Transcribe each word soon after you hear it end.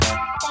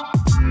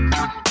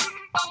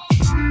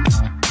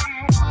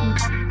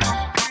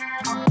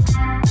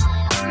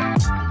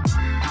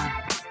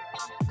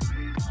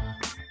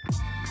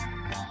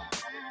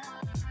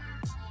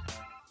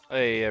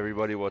Hey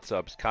everybody, what's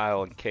up? It's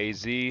Kyle and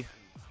KZ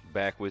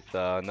back with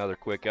another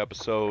quick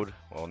episode.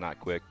 Well,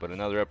 not quick, but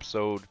another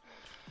episode.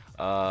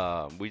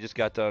 We just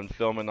got done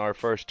filming our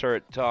first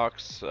turret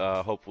talks.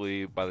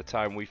 Hopefully, by the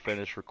time we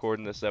finish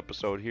recording this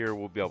episode here,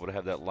 we'll be able to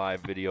have that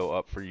live video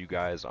up for you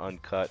guys,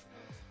 uncut.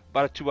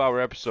 About a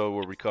 2-hour episode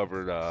where we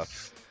covered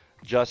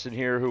Justin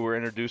here, who we're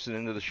introducing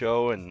into the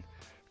show, and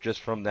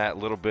just from that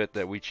little bit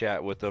that we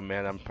chat with him,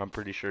 man, I'm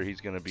pretty sure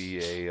he's going to be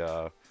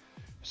a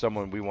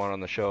someone we want on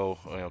the show,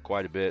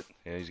 quite a bit.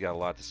 He's got a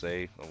lot to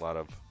say, a lot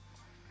of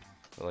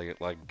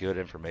like good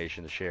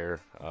information to share.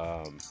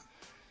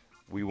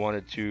 We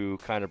wanted to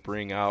kind of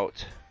bring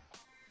out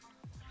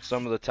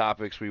some of the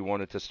topics we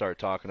wanted to start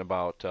talking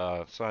about.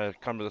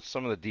 Some of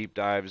the deep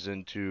dives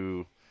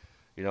into,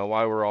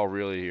 why we're all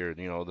really here.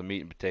 The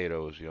meat and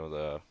potatoes.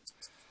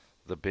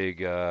 The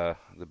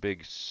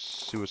big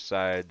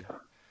suicide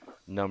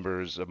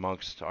numbers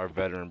amongst our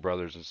veteran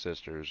brothers and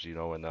sisters.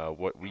 And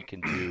what we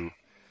can do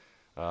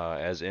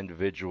as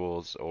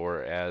individuals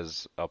or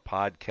as a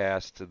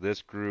podcast to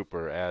this group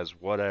or as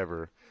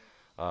whatever,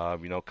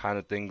 kind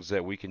of things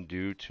that we can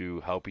do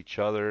to help each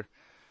other,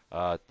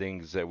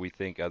 things that we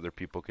think other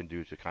people can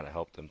do to kind of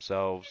help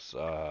themselves,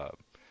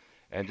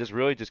 and just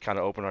really just kind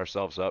of open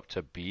ourselves up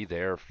to be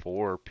there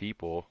for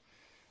people.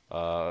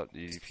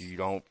 If you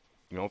don't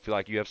feel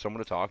like you have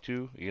someone to talk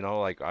to,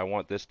 like I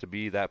want this to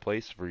be that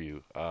place for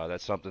you.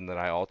 That's something that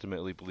I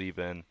ultimately believe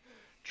in,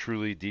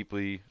 truly,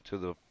 deeply, to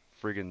the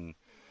friggin'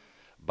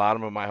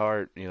 bottom of my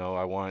heart.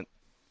 I want,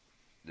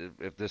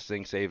 if this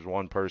thing saves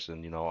one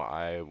person,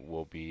 I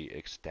will be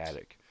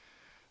ecstatic.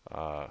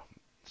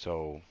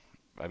 So,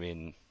 I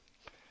mean,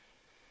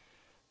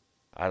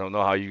 I don't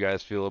know how you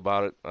guys feel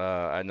about it.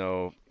 I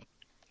know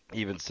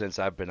even since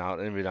I've been out,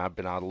 I've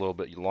been out a little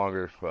bit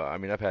longer.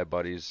 I've had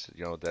buddies,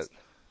 that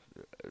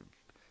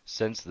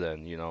since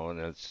then, and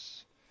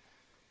it's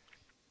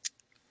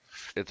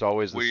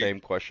always the same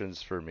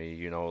questions for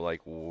me,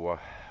 like what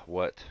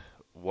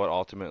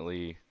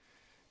ultimately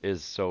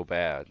is so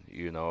bad,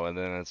 and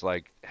then it's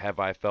like,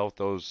 have I felt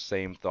those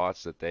same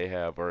thoughts that they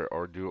have, or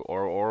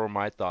are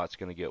my thoughts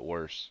going to get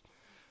worse,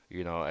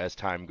 as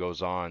time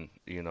goes on,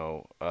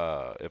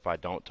 if I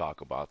don't talk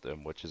about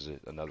them, which is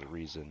another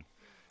reason,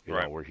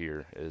 we're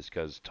here, is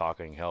because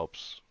talking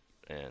helps,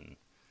 and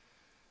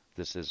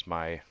this is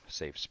my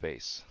safe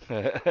space.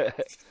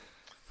 It's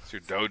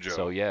your dojo.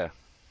 So yeah.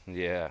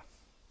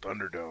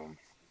 Thunderdome.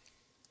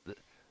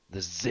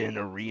 The Zen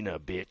Arena,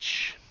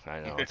 bitch. I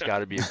know, it's got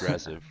to be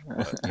aggressive,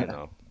 but,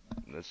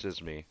 that's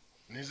just me.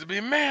 It needs to be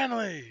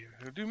manly.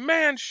 Do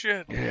man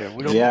shit. Yeah,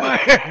 we don't.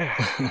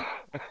 Yeah.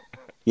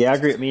 Yeah, I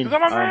agree. Because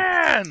I'm a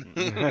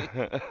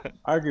man.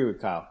 I agree with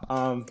Kyle.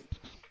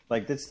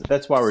 Like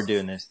that's why we're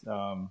doing this.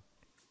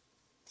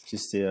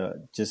 Just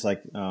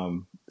like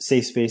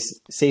safe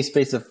space. Safe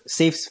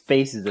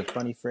space is a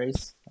funny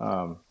phrase.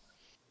 But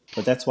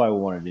that's why we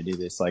wanted to do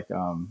this. Like,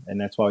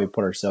 and that's why we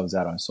put ourselves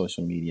out on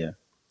social media.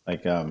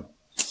 Like,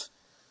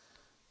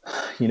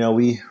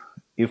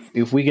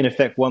 if we can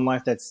affect one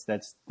life, that's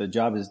the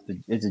job.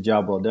 It's a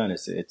job well done.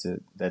 That's the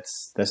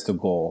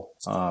goal.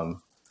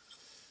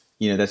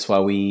 That's why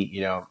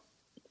the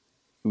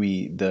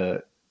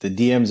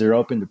DMs are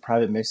open, the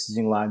private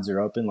messaging lines are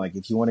open. Like,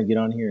 if you want to get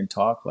on here and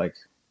talk, like,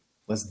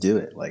 let's do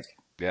it. Like,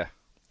 yeah,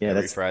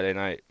 every Friday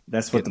night.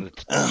 That's get in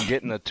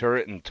the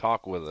turret and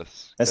talk with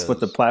us. That's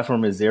what the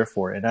platform is there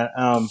for. And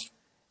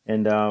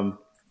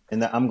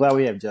I'm glad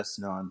we have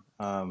Justin on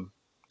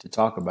to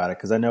talk about it,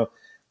 because I know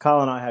Kyle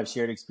and I have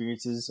shared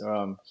experiences.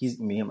 I'm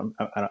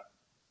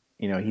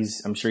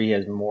sure he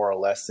has more or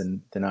less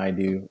than I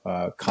do.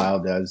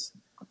 Kyle does,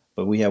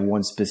 but we have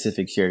one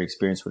specific shared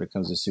experience when it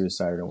comes to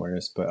suicide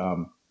awareness. But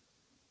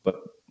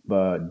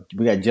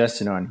we got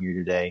Justin on here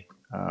today,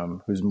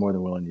 who's more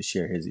than willing to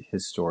share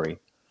his story,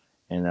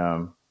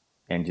 and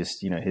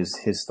just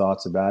his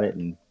thoughts about it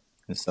and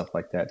stuff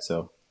like that.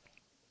 So,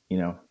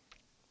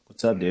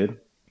 what's up,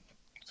 dude?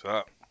 What's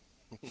up?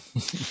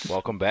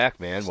 Welcome back,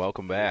 man.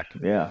 Welcome back.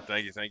 Yeah.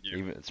 Thank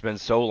you. It's been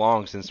so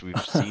long since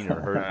we've seen or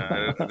heard.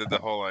 I did the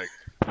whole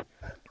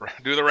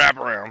do the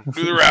wraparound.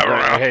 Do the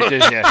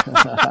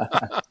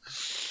wraparound.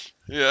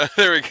 Yeah,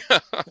 there we go.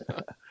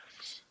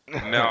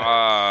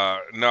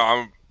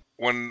 No,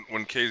 when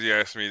KZ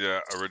asked me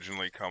to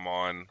originally come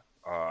on,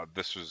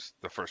 this was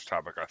the first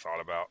topic I thought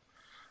about.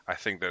 I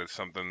think that it's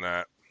something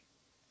that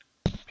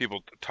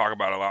people talk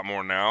about a lot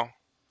more now.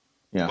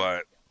 Yeah.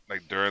 But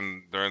like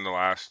during the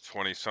last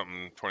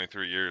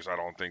 23 years, I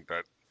don't think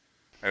that,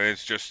 and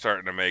it's just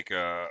starting to make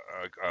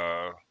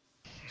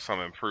some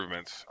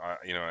improvements.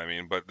 You know what I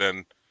mean? But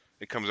then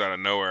it comes out of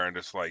nowhere and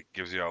just like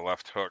gives you a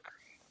left hook.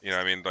 You know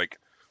what I mean? Like,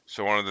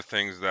 so one of the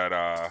things that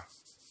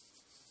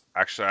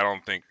actually I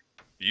don't think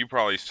you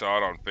probably saw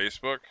it on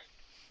Facebook,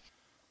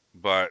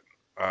 but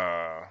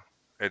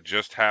it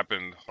just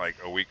happened like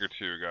a week or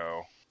two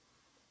ago.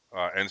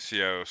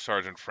 NCO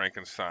Sergeant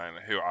Frankenstein,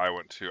 who I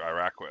went to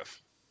Iraq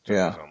with, took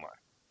his own life.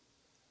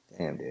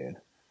 Damn, dude.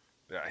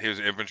 Yeah, he was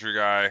an infantry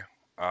guy.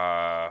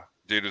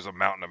 Dude was a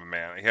mountain of a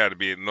man. He had to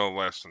be no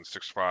less than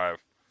 6'5".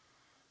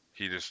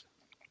 He just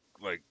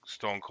like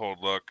stone cold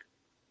look.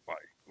 Like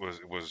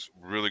was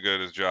really good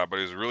at his job, but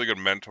he was a really good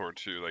mentor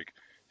too. Like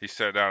he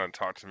sat down and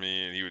talked to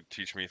me, and he would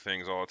teach me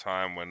things all the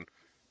time.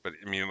 But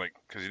I mean, like,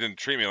 because he didn't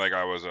treat me like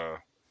I was a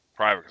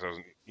private, because I was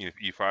an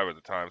E5 at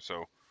the time.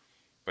 So,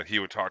 but he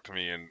would talk to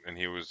me, and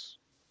he was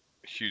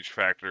a huge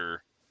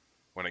factor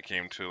when it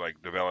came to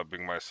like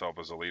developing myself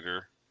as a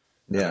leader.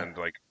 And Yeah. then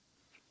like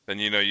then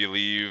you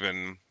leave,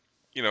 and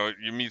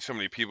you meet so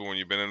many people when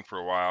you've been in for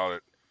a while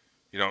that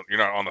you're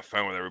not on the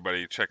phone with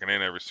everybody checking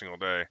in every single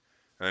day.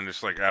 And then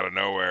just like out of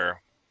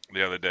nowhere,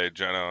 the other day,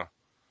 Jenna,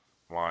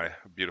 my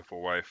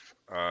beautiful wife,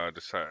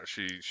 decided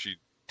she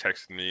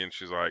texted me and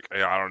she's like,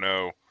 "Hey, I don't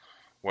know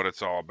what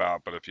it's all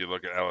about, but if you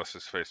look at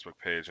Ellis's Facebook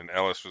page, and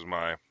Ellis was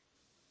my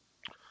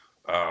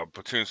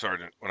platoon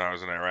sergeant when I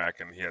was in Iraq,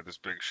 and he had this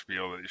big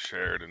spiel that he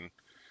shared, and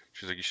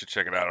she's like, you should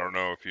check it out. I don't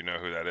know if you know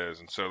who that is."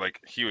 And so like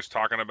he was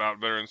talking about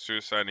veteran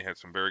suicide, and he had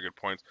some very good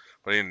points,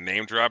 but he didn't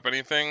name drop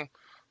anything.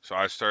 So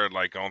I started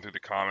like going through the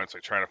comments,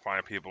 like trying to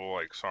find people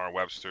like Sarah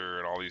Webster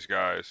and all these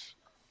guys,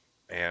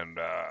 and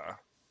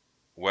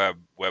Webb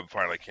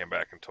finally came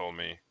back and told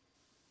me,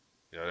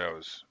 that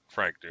was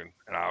Frank, dude,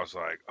 and I was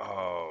like,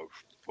 oh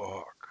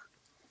fuck,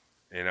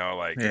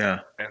 like, Yeah.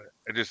 and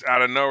it just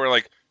out of nowhere,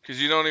 like,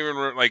 because you don't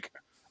even like.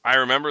 I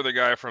remember the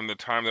guy from the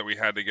time that we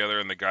had together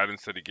and the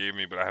guidance that he gave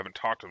me, but I haven't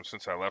talked to him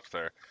since I left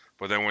there.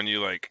 But then when you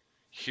like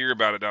hear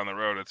about it down the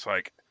road, it's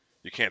like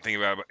you can't think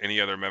about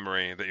any other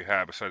memory that you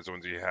have besides the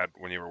ones you had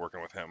when you were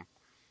working with him.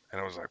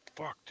 And I was like,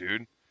 fuck,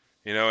 dude,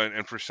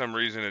 and for some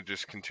reason it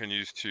just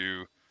continues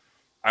to.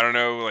 I don't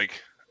know,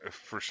 like, if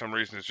for some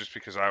reason it's just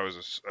because I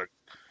was a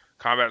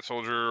combat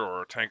soldier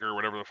or a tanker,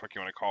 whatever the fuck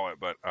you want to call it,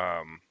 but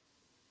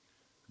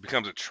it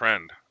becomes a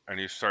trend, and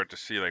you start to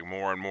see like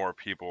more and more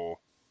people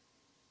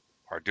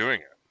are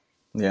doing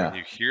it, and Yeah.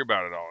 you hear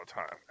about it all the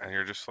time, and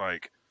you're just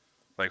like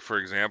for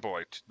example,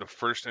 like the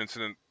first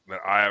incident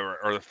that I ever,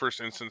 or the first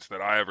instance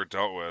that I ever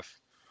dealt with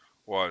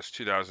was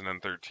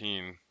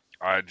 2013.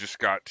 I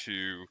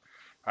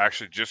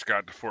actually just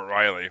got to Fort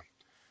Riley,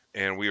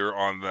 and we were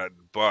on that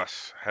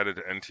bus headed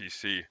to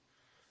NTC,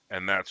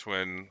 and that's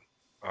when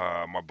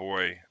my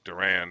boy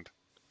Durand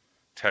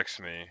texts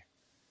me.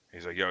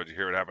 He's like, "Yo, did you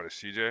hear what happened to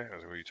CJ?" I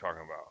was like, "What are you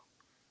talking about?"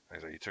 And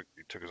he's like,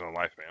 "He took his own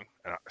life, man."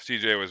 And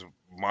CJ was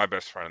my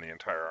best friend in the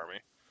entire army,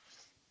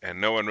 and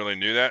no one really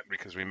knew that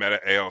because we met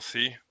at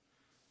ALC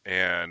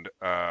and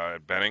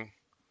at Benning,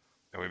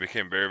 and we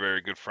became very,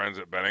 very good friends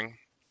at Benning.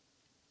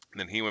 And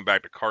then he went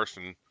back to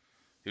Carson.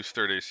 He was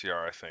third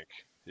ACR, I think.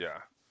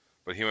 Yeah,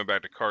 but he went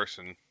back to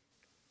Carson.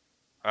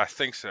 I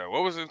think so.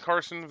 What was in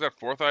Carson? Was that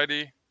fourth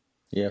ID?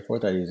 Yeah.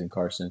 Fourth ID is in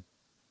Carson.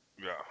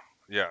 Yeah,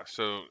 yeah.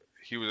 So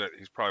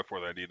he's probably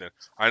fourth ID then.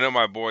 I know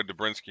my boy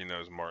Dobrinsky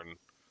knows Martin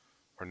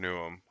or knew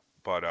him,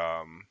 but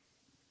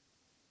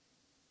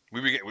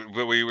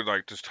we would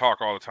like just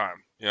talk all the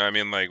time. I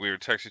mean, like we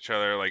would text each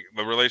other. Like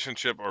the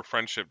relationship or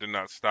friendship did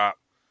not stop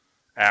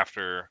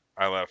after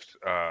I left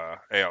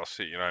ALC.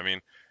 You know what I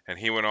mean? And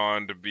he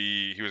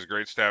was a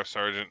great staff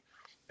sergeant,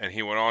 and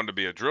he went on to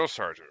be a drill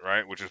sergeant,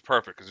 right? Which is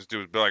perfect because this dude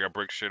was built like a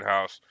brick shit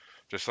house,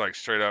 just like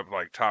straight up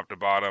like top to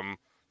bottom.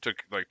 Took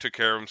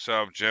care of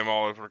himself, gym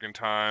all the freaking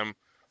time.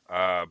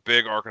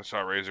 Big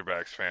Arkansas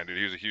Razorbacks fan, dude.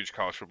 He was a huge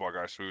college football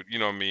guy. So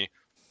me,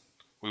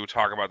 we would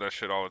talk about that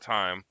shit all the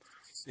time.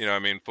 I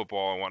mean,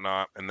 football and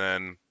whatnot. And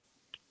then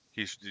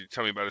he'd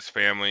tell me about his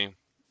family,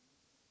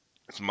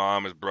 his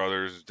mom, his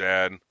brothers, his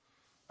dad.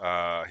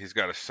 He's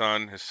got a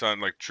son. His son,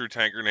 like true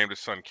tanker, named his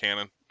son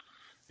Cannon.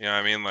 You know what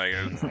I mean? Like,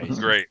 it's Nice.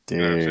 great. You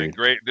know what I'm saying? Dude.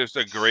 Great, just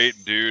a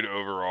great dude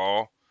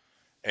overall.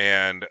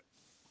 And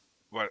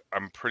but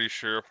I'm pretty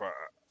sure, if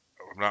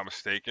I'm not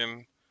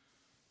mistaken,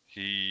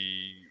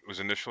 he was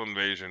initial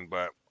invasion,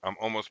 but I'm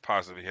almost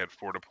positive he had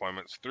 4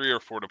 deployments, 3 or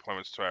 4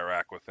 deployments to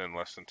Iraq within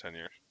less than 10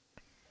 years.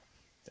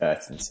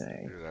 That's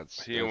insane. Dude,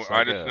 that's He, that's I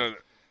like just a know,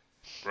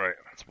 right?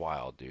 it's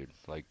wild, dude.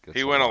 Like He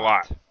it's a went a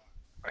lot. lot.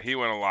 He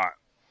went a lot,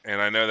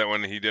 and I know that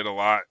when he did a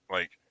lot,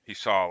 like he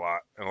saw a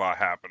lot, and a lot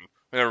happened.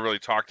 We never really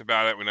talked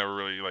about it. We never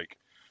really like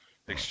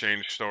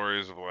exchanged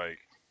stories of like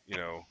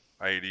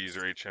IEDs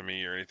or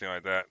HME or anything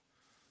like that,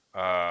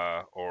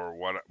 or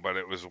what. But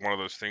it was one of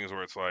those things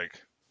where it's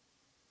like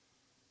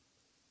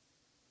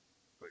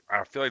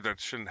I feel like that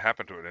shouldn't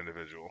happen to an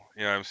individual.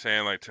 You know what I'm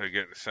saying? Like to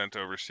get sent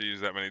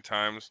overseas that many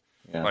times,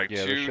 Yeah. like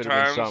Yeah, there two should have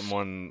been times,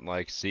 someone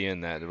like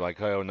seeing that. They're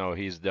like, oh no,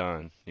 he's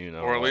done.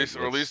 or at Like least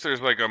it's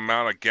there's like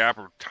amount of gap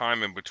of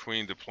time in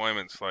between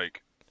deployments.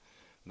 Like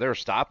they were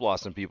stop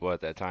lossing people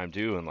at that time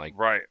too, and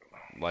right,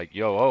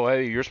 yo, oh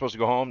hey, you're supposed to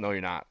go home. No,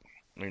 you're not.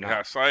 No, you're yeah,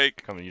 not it's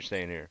like coming. You're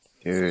staying here.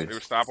 Dude. they were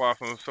stop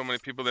loss on so many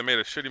people. They made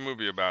a shitty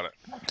movie about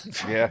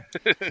Yeah,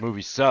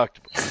 movie sucked,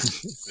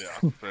 it. Yeah,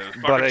 but it was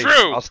but fucking hey,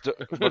 true.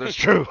 but it's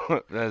true.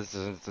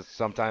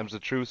 Sometimes the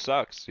truth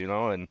sucks,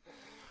 and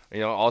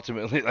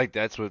ultimately like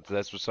that's what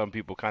some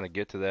people kind of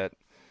get to that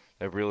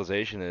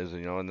realization is,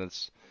 and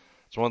it's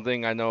one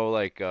thing I know.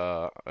 Like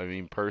I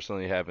mean,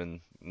 personally,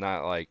 having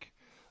not like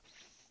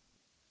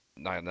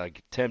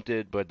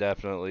tempted, but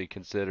definitely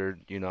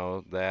considered,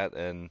 that,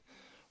 and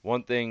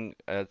one thing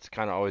that's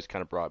kind of always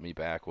kind of brought me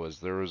back was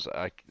there was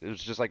like it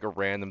was just like a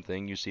random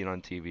thing you seen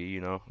on TV,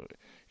 you know,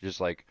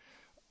 just like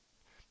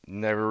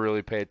never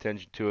really pay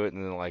attention to it,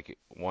 and then like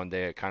one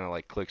day it kind of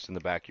like clicks in the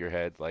back of your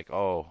head, like,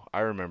 oh,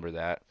 I remember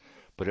that.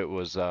 But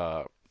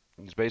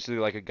it's basically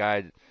like a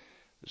guy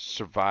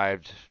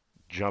survived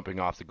jumping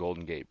off the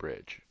Golden Gate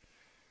Bridge.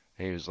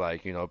 And he was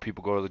like, you know,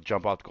 people go to the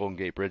jump off the Golden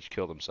Gate Bridge,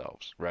 kill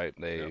themselves, right?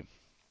 Yep.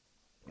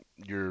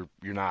 You're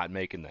not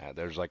making that.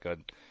 There's like a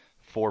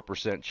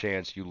 4%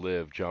 chance you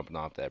live jumping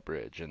off that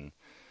bridge. And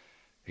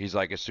he's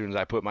like, as soon as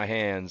I put my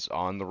hands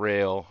on the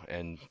rail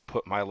and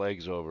put my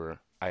legs over,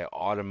 I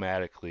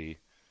automatically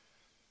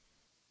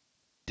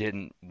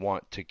didn't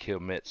want to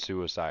commit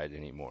suicide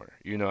anymore.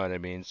 You know what I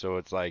mean? So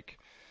it's like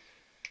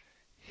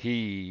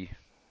he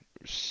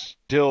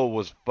still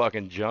was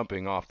fucking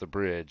jumping off the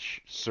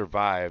bridge,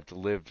 survived,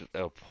 lived.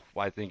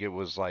 I think it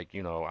was like,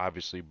 you know,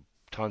 obviously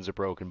tons of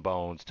broken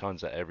bones,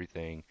 tons of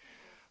everything,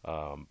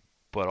 um,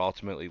 but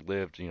ultimately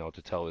lived, you know,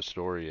 to tell his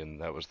story.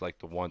 And that was like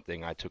the one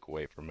thing I took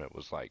away from it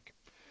was like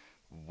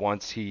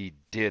once he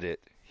did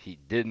it, he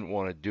didn't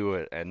want to do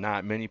it, and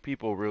not many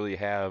people really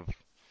have.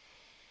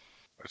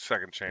 A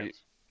second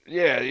chance.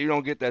 Yeah, you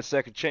don't get that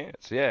second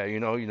chance. Yeah, you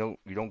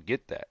don't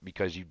get that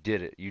because you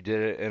did it. You did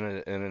it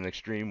in an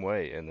extreme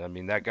way, and I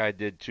mean that guy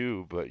did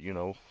too. But you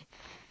know,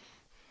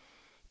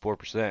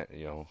 4%,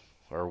 you know,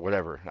 or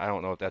whatever. I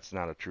don't know if that's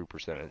not a true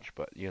percentage,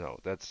 but you know,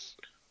 that's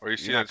Or you you're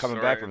see not that coming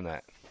back story? from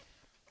that.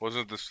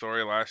 Wasn't the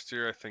story last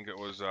year? I think it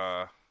was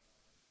on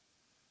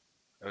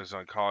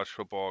college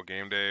football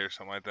game day or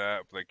something like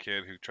that. The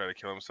kid who tried to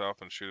kill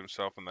himself and shoot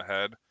himself in the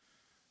head,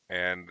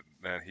 and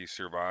then he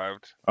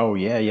survived, Oh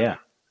yeah, and yeah,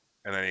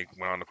 and then he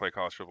went on to play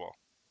college football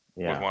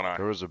with yeah. one eye.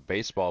 There was a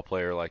baseball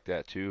player like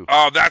that too.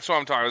 Oh, that's what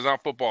I'm talking. It was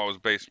not football. It was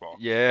baseball.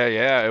 Yeah,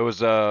 yeah, it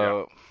was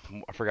Yeah,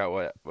 I forgot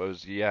what it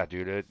was. Yeah,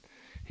 dude,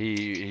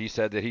 he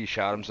said that he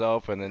shot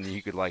himself and then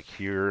you could like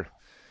hear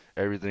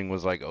everything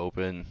was like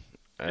open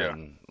yeah,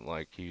 and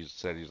like he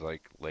said he's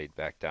like laid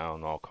back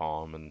down all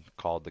calm and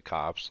called the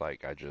cops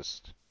like I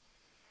just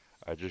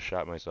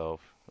shot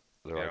myself.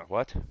 They're yeah, like,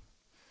 "What?"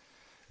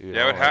 You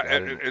yeah. know, like I It,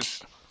 didn't.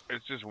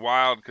 it's just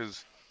wild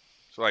because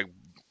so like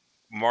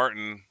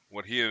Martin,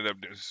 what he ended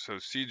up doing. So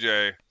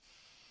CJ,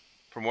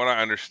 from what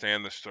I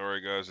understand, the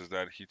story goes is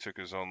that he took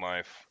his own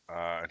life,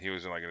 and he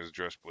was in like in his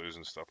dress blues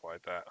and stuff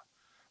like that.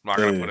 I'm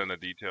not gonna put Ugh. in the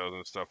details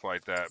and stuff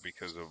like that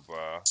because of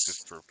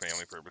just for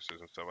family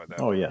purposes and stuff like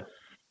that. Oh But yeah.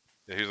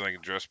 yeah, he was like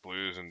in dress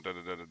blues and da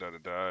da da da da da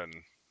da, and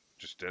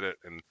just did it.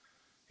 And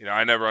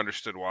I never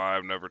understood why.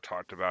 I've never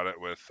talked about it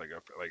with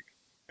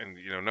and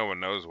no one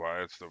knows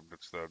why. It's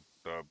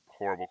the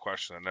horrible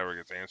question that never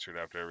gets answered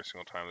after every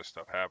single time this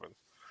stuff happens.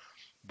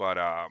 But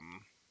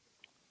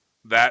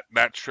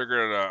that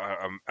triggered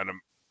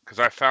because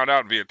I found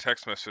out via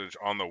text message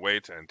on the way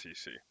to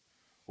NTC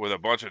with a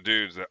bunch of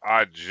dudes that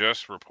I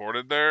just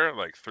reported there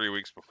like 3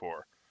 weeks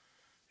before.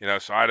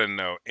 So I didn't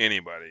know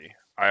anybody.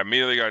 I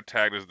immediately got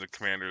tagged as the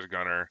commander's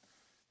gunner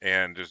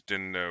and just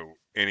didn't know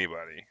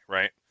anybody,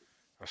 right?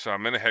 So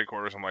I'm in the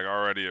headquarters. I'm like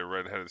already a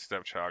redheaded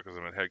stepchild because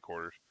I'm in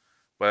headquarters.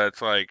 But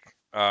it's like,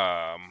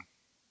 um,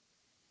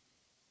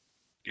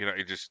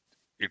 you just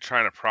you're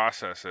trying to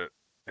process it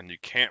and you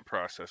can't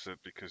process it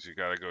because you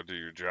got to go do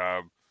your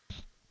job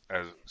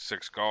as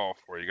six golf,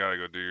 or you got to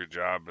go do your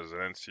job as an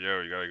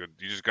NCO.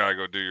 You just got to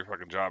go do your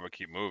fucking job and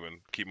keep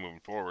moving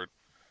forward.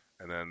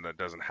 And then that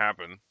doesn't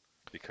happen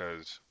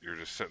because you're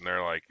just sitting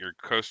there like you're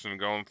coasting,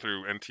 going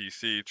through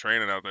NTC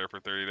training out there for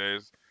 30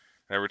 days.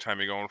 And every time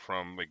you're going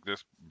from like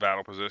this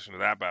battle position to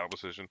that battle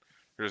position,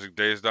 you're just like,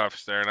 dazed off,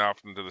 staring off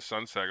into the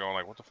sunset, going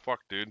like, "What the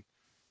fuck, dude?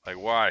 Like,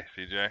 why,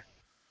 CJ?"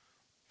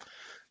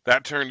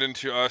 That turned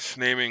into us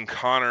naming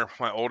Connor.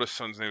 My oldest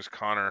son's name is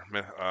Connor,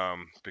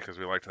 because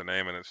we like the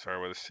name and it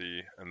started with a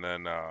C. And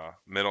then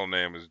middle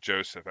name is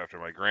Joseph after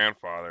my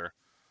grandfather,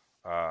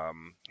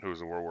 who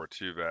was a World War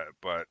II vet,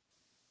 but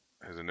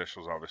his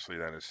initials obviously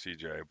then is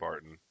CJ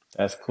Barton.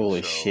 That's And cool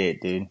as so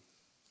shit, dude.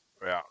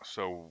 yeah,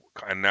 so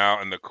and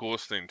the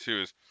coolest thing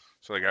too is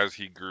so like as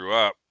he grew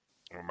up,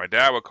 my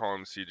dad would call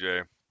him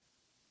CJ,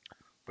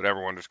 but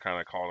everyone just kind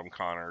of called him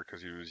Connor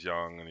because he was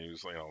young and he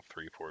was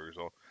 3 4 years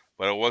old.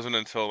 But it wasn't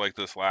until like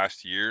this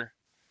last year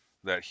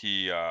that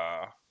he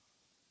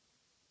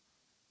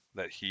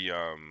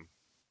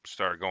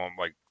started going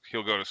like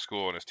he'll go to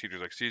school and his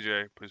teacher's like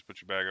CJ, please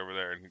put your bag over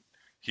there, and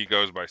he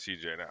goes by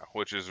CJ now,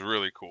 which is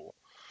really cool.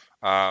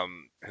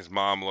 His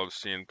mom loves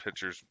seeing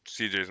pictures.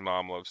 CJ's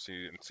mom loves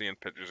seeing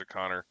pictures of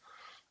Connor.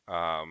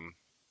 Um,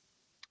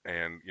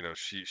 and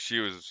she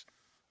was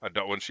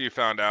adult when she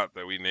found out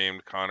that we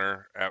named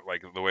Connor at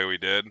like the way we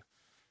did.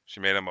 She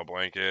made him a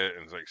blanket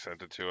and like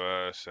sent it to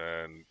us,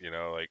 and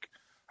like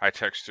I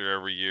text her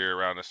every year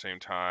around the same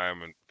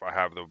time, and if I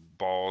have the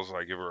balls,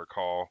 I give her a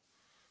call.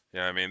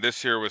 Yeah, I mean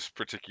this year was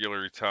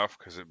particularly tough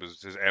because it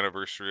was his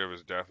anniversary of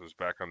his death was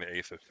back on the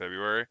 8th of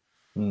February,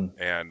 Mm.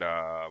 and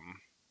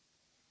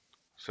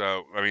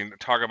so I mean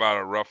talk about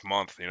a rough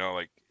month.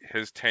 Like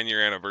his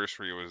 10-year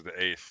anniversary was the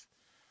 8th,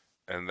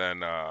 and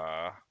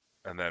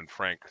then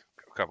Frank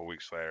a couple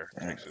weeks later,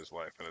 Dang. takes his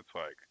life, and it's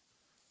like,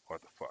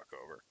 what the fuck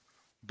over.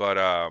 But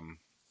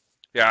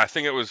yeah, I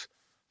think it was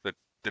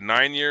the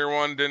 9 year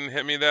one didn't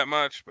hit me that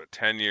much, but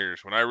 10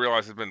 years when I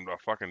realized it's been a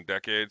fucking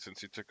decade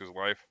since he took his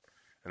life,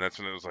 and that's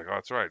when it was like, oh,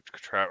 that's right,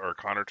 or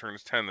Connor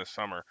turns 10 this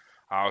summer.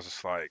 I was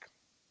just like,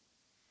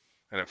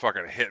 and it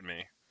fucking hit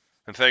me.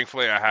 And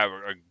thankfully, I have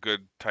a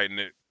good tight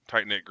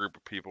knit group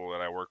of people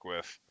that I work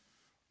with.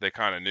 They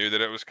kind of knew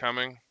that it was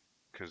coming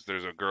because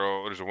there's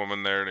a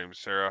woman there named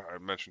Sarah. I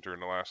mentioned her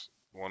in the last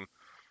one.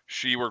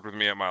 She worked with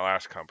me at my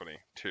last company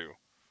too,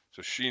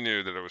 so she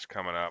knew that it was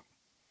coming up.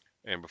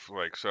 And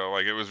before, like, so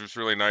like it was just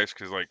really nice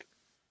because like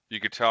you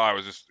could tell I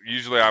was just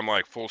usually I'm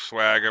like full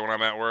swag when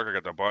I'm at work. I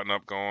got the button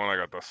up going, I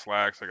got the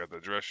slacks, I got the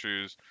dress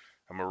shoes.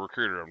 I'm a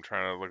recruiter. I'm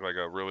trying to look like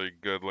a really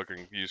good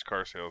looking used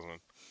car salesman.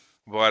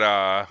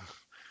 But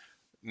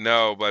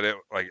no, but it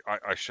like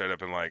I showed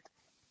up in like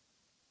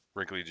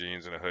wrinkly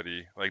jeans and a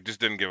hoodie. Like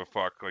just didn't give a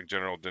fuck. Like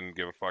general didn't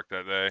give a fuck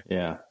that day.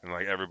 Yeah. And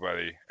like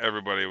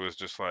everybody was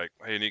just like,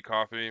 "Hey, you need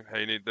coffee?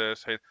 Hey, you need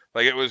this? Hey,"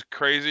 like it was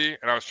crazy.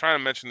 And I was trying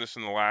to mention this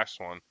in the last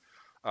one.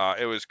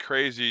 It was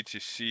crazy to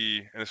see,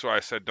 and that's why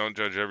I said don't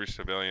judge every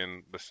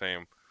civilian the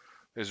same.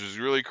 It was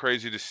really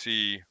crazy to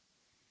see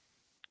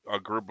a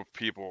group of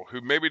people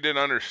who maybe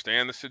didn't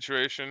understand the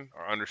situation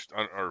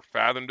or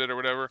fathomed it or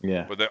whatever,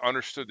 Yeah. but they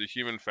understood the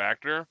human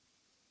factor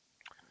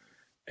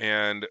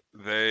and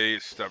they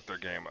stepped their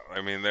game up.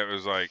 I mean, that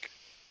was like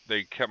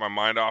they kept my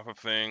mind off of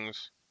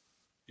things.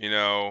 You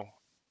know,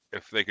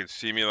 if they could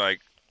see me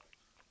like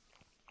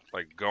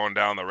going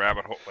down the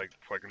rabbit hole, like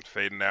fucking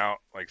fading out,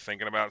 like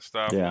thinking about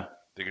stuff. Yeah.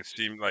 They could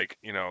see like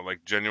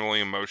like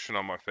genuinely emotion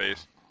on my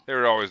face. They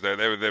were always there.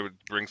 They would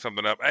bring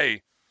something up.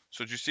 Hey,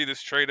 so did you see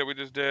this trade that we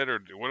just did, or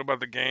what about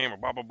the game, or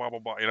blah blah blah blah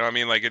blah. You know what I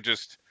mean? Like it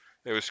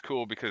was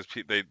cool because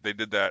they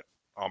did that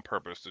on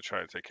purpose to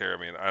try to take care of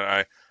me. And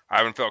I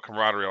haven't felt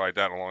camaraderie like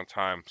that in a long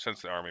time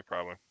since the army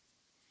probably.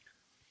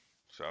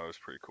 So it was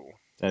pretty cool.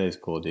 That is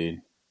cool, dude.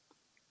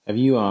 Have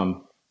you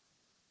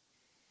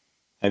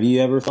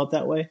ever felt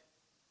that way?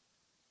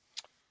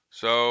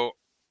 So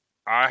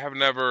I have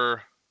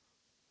never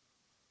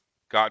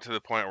got to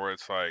the point where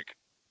it's like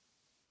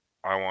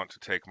I want to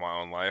take my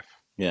own life.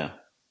 Yeah.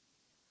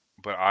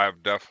 But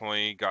I've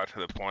definitely got to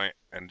the point,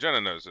 and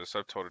Jenna knows this.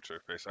 I've told her to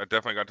her face. I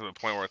definitely got to the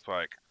point where it's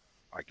like,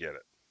 I get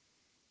it.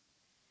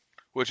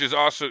 Which is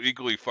also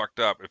equally fucked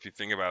up if you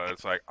think about it.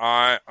 It's like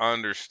I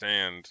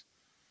understand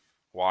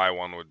why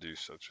one would do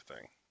such a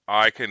thing.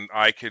 I could.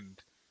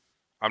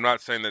 I'm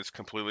not saying that it's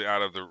completely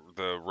out of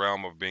the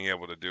realm of being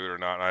able to do it or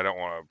not. And I don't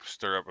want to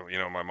stir up.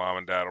 My mom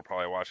and dad will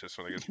probably watch this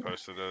when it gets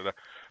posted.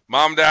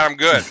 Mom, dad, I'm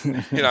good. You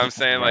know what I'm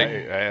saying? Like,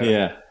 Right.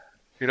 Yeah.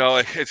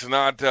 like it's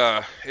not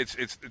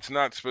it's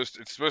not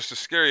it's supposed to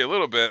scare you a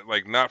little bit,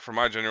 like not for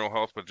my general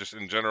health, but just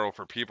in general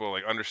for people,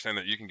 like understand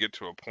that you can get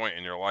to a point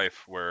in your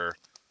life where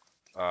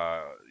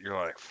you're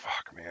like,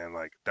 fuck man,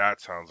 like that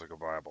sounds like a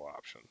viable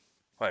option.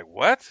 Like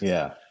what?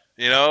 Yeah.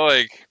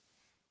 Like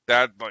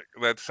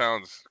that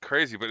sounds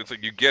crazy, but it's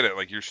like you get it.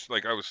 Like you're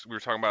like we were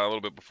talking about it a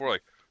little bit before,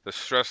 like the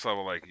stress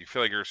level, like you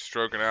feel like you're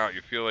stroking out,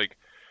 you feel like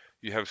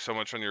you have so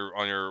much on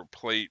your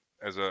plate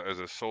as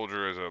a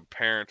soldier, as a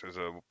parent, as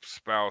a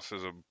spouse,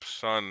 as a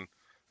son,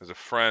 as a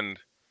friend,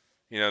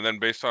 and then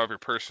based off your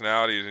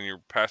personalities and your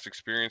past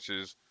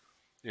experiences,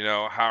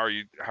 how are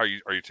you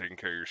taking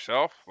care of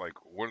yourself? Like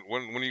when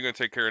are you gonna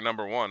take care of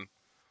number one?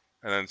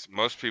 And then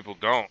most people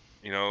don't.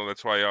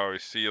 That's why you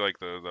always see like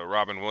the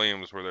Robin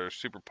Williams where they're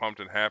super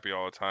pumped and happy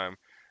all the time,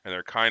 and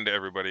they're kind to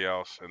everybody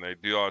else, and they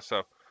do all that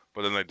stuff,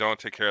 but then they don't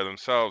take care of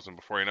themselves, and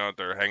before you know it,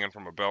 they're hanging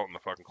from a belt in the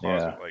fucking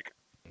closet. Yeah. Like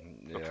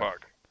the Yeah.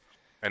 fuck.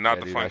 And not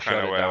Yeah, the dude, I fun kind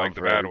shut of it way, I down like the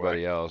for bad way.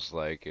 everybody else.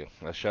 Like,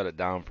 I shut it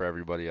down for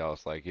everybody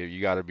else. Like,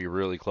 you got to be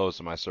really close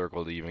to my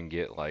circle to even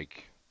get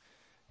like,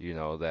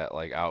 that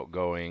like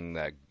outgoing,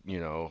 that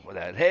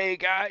hey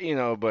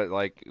guy, But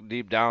like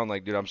deep down,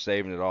 like, dude, I'm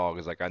saving it all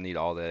because like I need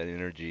all that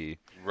energy.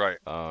 Right.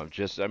 I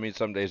mean,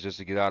 some days just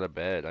to get out of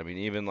bed. I mean,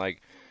 even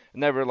like,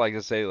 never like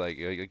to say like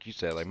you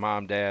said, like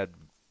mom, dad,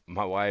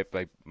 my wife,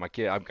 like my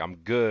kid, I'm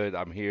good.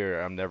 I'm here.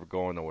 I'm never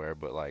going nowhere.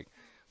 But like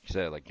you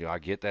said, like I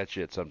get that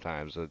shit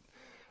sometimes. But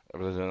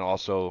then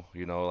also,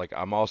 like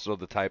I'm also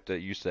the type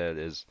that you said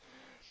is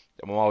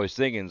I'm always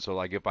thinking. So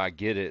like if I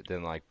get it,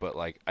 then like, but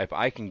like if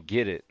I can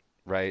get it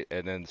right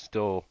and then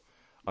still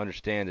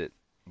understand it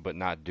but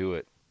not do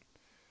it,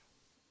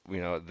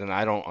 then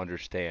I don't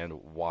understand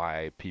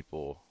why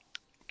people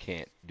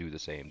can't do the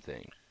same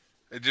thing.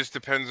 It just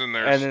depends on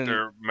And then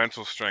their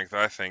mental strength.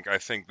 I think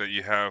that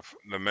you have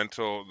the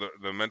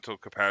mental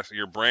capacity.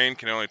 Your brain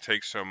can only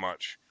take so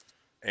much,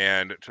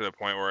 and to the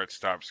point where it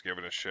stops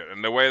giving a shit.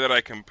 And the way that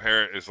I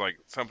compare it is like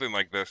something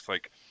like this: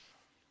 like,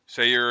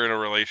 say you're in a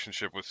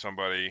relationship with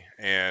somebody,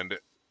 and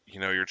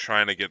you're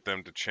trying to get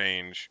them to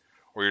change,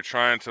 or you're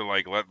trying to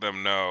like let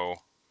them know,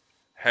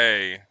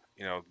 hey,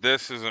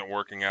 this isn't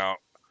working out.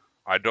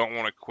 I don't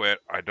want to quit.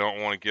 I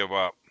don't want to give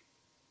up.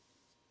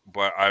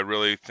 But I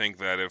really think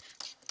that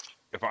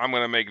if I'm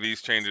going to make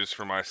these changes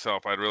for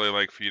myself, I'd really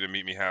like for you to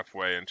meet me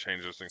halfway and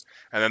change those things.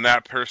 And then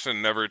that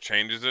person never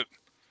changes it.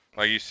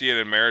 Like you see it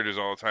in marriages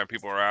all the time.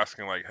 People are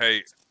asking like,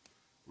 "Hey,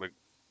 like,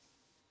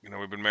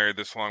 we've been married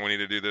this long. We need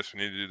to do this. We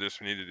need to do this.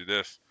 We need to do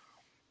this."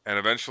 And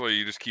eventually,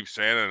 you just keep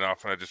saying it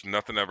enough, and it just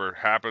nothing ever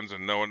happens,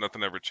 and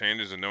nothing ever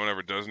changes, and no one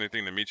ever does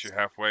anything to meet you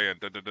halfway, and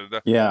da da da da,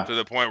 Yeah. to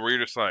the point where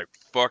you're just like,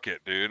 "Fuck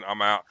it, dude,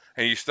 I'm out,"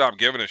 and you stop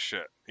giving a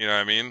shit. You know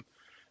what I mean?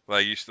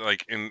 Like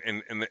like in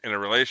a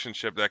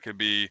relationship, that could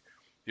be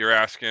you're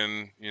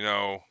asking,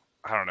 I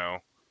don't know,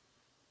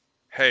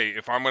 hey,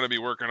 if I'm going to be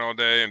working all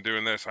day and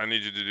doing this, I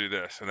need you to do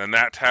this. And then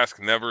that task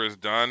never is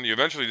done. You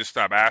eventually just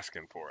stop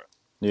asking for it.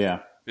 Yeah.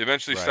 You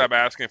eventually Right. stop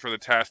asking for the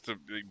task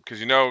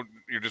because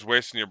you're just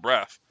wasting your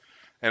breath.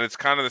 And it's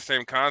kind of the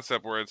same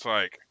concept where it's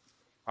like,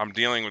 I'm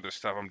dealing with this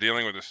stuff, I'm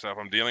dealing with this stuff,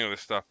 I'm dealing with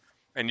this stuff.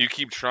 And you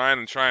keep trying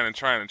and trying and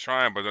trying and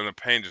trying, but then the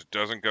pain just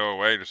doesn't go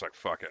away. You're just like,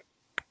 fuck it.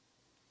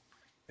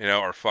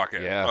 Or fuck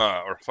it,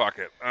 Yeah. or fuck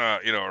it,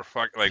 or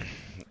fuck, like,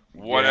 Yeah,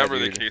 whatever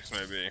the dude. case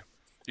may be.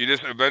 You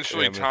just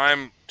eventually Yeah,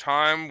 but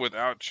time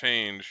without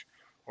change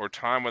or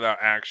time without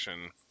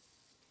action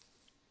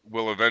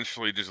will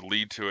eventually just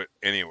lead to it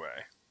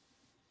anyway,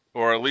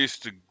 or at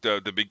least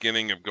the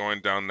beginning of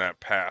going down that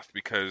path.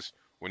 Because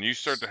when you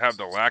start to have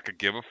the lack of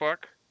give a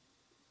fuck,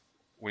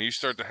 when you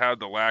start to have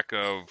the lack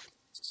of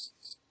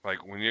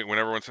like when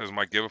everyone says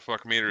my give a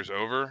fuck meter is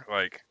over,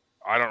 like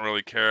I don't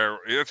really care.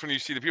 That's when you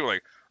see the people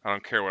like I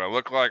don't care what I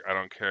look like. I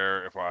don't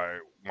care if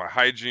my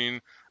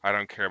hygiene. I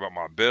don't care about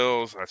my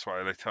bills. That's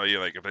why they tell you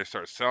like if they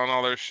start selling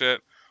all their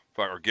shit,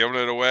 fuck, or giving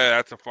it away,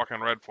 that's a fucking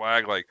red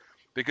flag. Like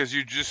because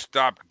you just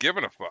stopped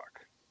giving a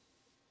fuck.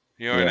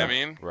 You know what I Yeah.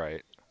 mean?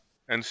 right.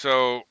 And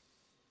so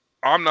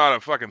I'm not a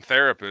fucking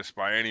therapist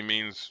by any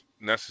means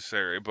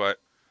necessary, but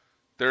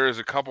there is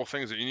a couple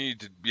things that you need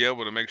to be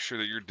able to make sure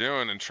that you're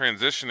doing, and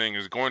transitioning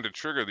is going to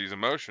trigger these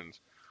emotions.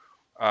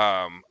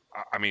 I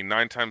mean,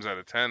 9 times out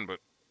of 10, but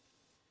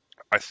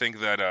I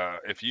think that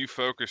if you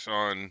focus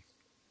on,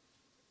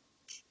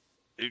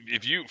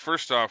 if you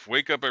first off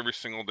wake up every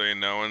single day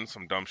knowing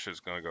some dumb shit's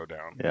gonna go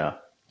down. Yeah.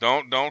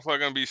 Don't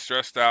fucking be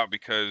stressed out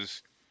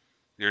because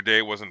your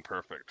day wasn't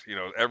perfect.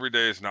 Every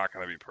day is not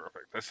gonna be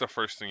perfect. That's the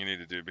first thing you need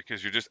to do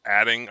because you're just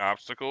adding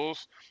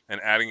obstacles and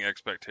adding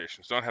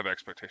expectations. Don't have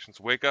expectations.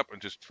 Wake up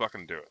and just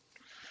fucking do it.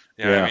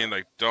 You know what I Yeah. mean?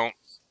 Like don't.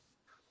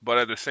 But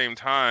at the same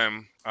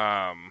time,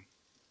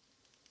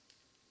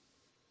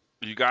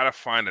 you got to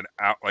find an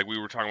out, like we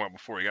were talking about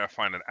before. You got to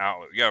find an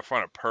outlet. You got to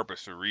find a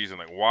purpose, a reason.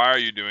 Like, why are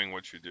you doing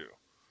what you do?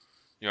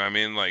 You know what I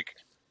mean? Like,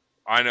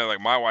 I know, like,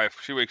 my wife,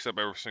 she wakes up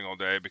every single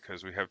day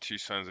because we have 2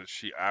 sons that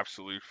she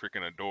absolutely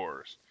freaking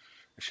adores.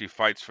 She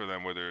fights for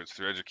them, whether it's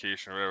through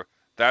education or whatever.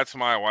 That's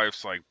my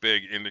wife's, like,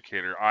 big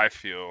indicator, I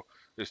feel,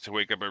 is to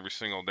wake up every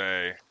single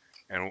day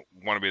and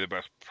want to be the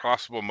best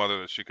possible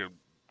mother that she could,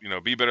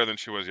 be better than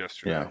she was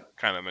yesterday Yeah.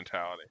 kind of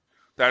mentality.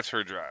 That's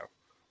her drive.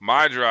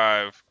 My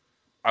drive,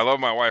 I love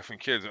my wife and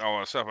kids and all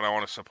that stuff, and I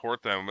want to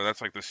support them. But that's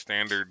like the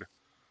standard.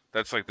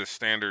 That's like the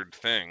standard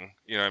thing,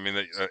 I mean,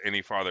 that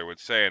any father would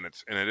say, and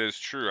it is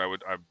true.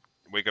 I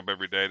wake up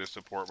every day to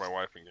support my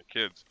wife and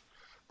kids,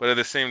 but at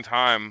the same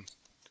time,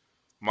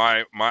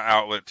 my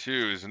outlet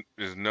too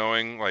is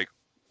knowing like,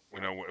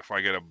 if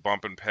I get a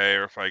bump in pay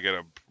or if I get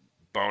a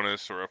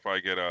bonus or if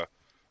I get a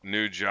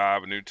new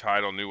job, a new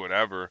title, new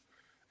whatever,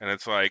 and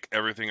it's like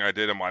everything I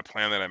did in my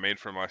plan that I made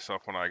for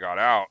myself when I got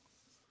out,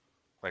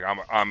 like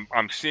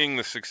I'm seeing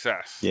the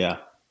success. Yeah.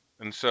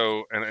 And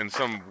so, and in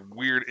some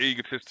weird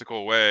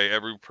egotistical way,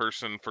 every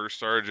person, first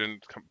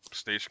sergeant,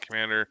 station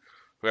commander,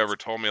 whoever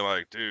told me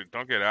like, dude,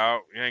 don't get out,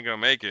 you ain't gonna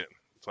make it.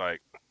 It's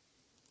like,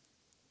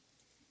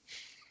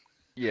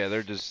 Yeah,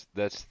 they're just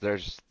that's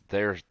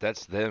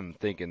them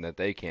thinking that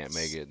they can't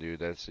make it, dude.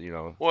 That's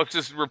well, it's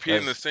just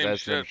repeating the same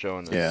that's them shit.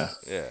 showing that. Yeah.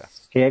 Yeah.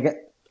 Hey, I got.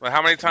 Like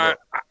how many times?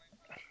 But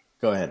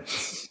Go ahead.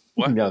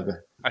 What? No, go.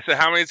 I said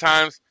how many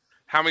times?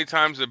 How many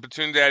times did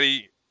Platoon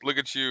Daddy look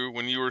at you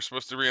when you were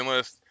supposed to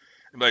reenlist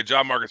and be like,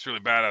 job market's really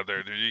bad out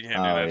there, dude. You can't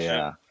do Oh that shit.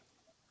 yeah.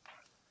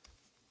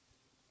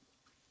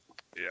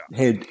 Yeah.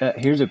 Hey,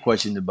 here's a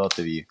question to both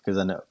of you because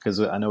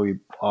I know we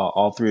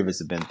all three of us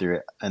have been through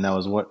it, and that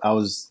was what I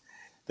was.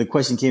 The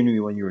question came to me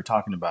when you were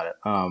talking about it.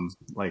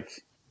 Like,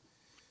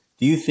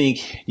 do you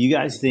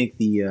guys think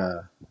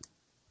the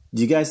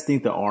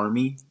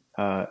army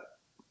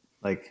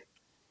like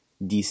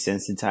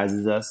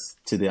desensitizes us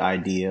to the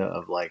idea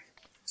of like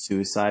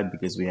suicide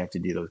because we have to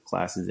do those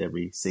classes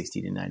every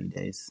 60 to 90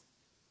 days?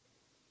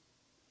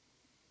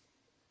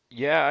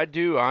 yeah, I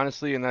do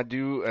honestly, and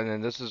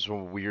then this is a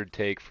weird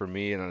take for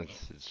me, and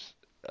it's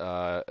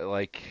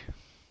like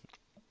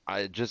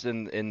I just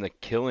in the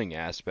killing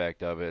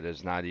aspect of it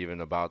is not even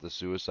about the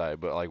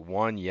suicide, but like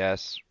one,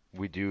 yes,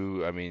 we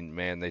do. I mean,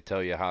 man, they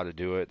tell you how to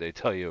do it. They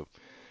tell you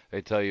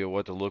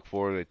what to look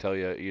for. They tell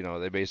you,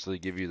 they basically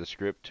give you the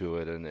script to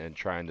it and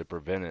trying to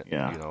prevent it,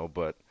 Yeah.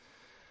 But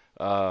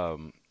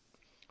um,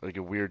 like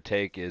a weird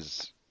take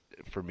is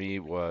for me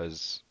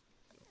was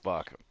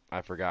fuck.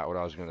 I forgot what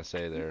I was gonna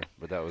say there,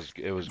 but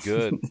it was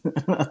good.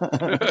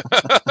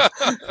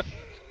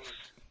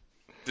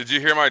 Did you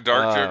hear my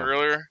dark joke Uh,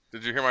 earlier?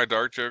 Did you hear my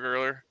dark joke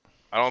earlier?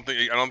 I don't think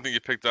you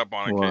picked up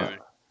on it, Well, Casey.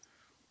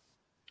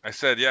 I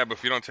said, yeah, but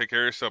if you don't take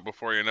care of yourself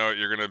before you know it,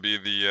 you're gonna be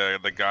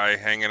the guy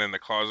hanging in the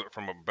closet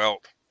from a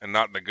belt, and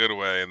not in the good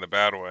way, in the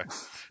bad way.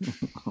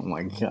 Oh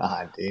my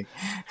god, dude.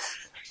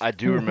 I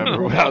do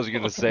remember what I was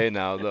gonna say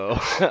now,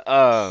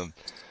 though.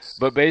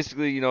 But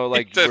basically, He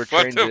like said, we're "What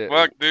trained the to.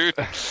 fuck, dude?"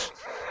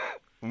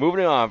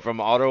 Moving on from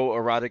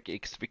autoerotic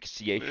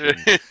asphyxiation.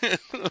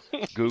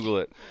 Google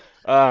it.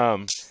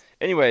 Um.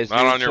 Anyways, Not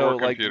dude. on your So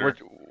work like computer.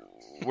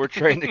 we're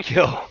trained to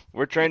kill.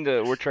 We're trained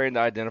to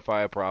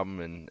identify a problem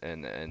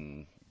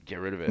and get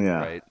rid of it,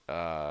 Yeah.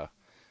 right?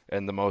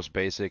 And the most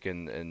basic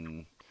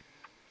and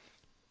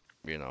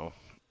you know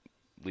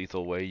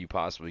lethal way you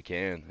possibly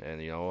can.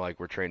 And like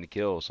we're trained to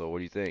kill. So what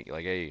do you think?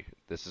 Like, hey,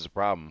 this is a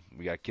problem.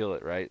 We gotta kill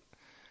it, right?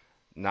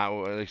 Not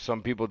like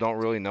some people don't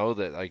really know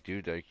that. Like,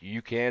 dude, like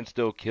you can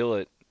still kill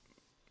it,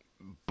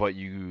 but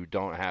you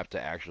don't have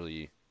to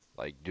actually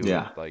like do it.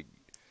 Yeah.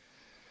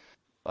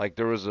 Like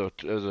there was a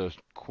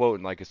quote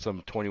in like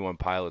some 21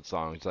 Pilot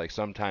song. It's like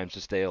sometimes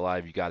to stay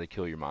alive you got to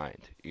kill your mind,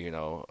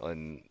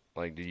 and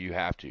like you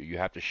have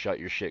to shut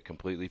your shit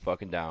completely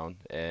fucking down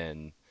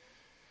and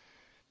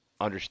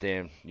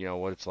understand,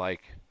 what it's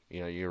like.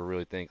 You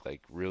really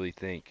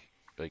think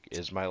like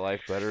is my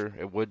life better?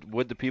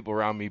 Would the people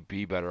around me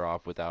be better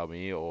off without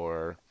me,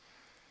 or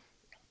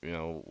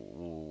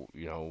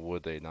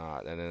would they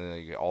not? And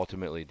then like,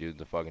 ultimately, dude,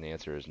 the fucking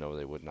answer is no,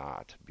 they would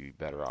not be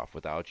better off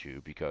without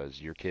you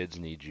because your kids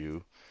need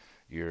you.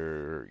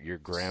 Your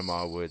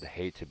grandma would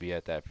hate to be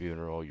at that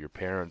funeral. Your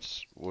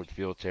parents would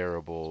feel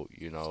terrible.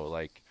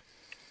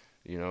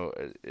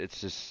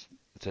 It's just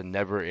it's a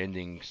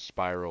never-ending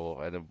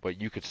spiral. But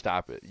you could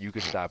stop it. You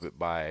could stop it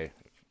by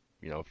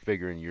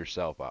figuring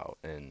yourself out,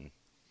 and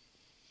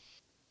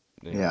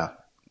you know Yeah.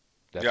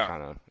 that's Yeah.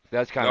 kind of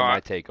that's No, kind of my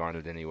take on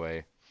it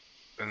anyway.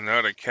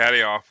 no, to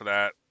caddy off of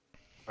that.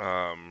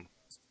 Um,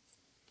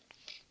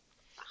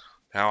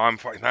 Now I'm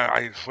fine.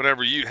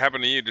 Whatever you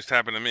happened to you just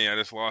happened to me. I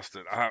just lost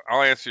it.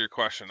 I'll answer your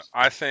question.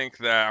 I think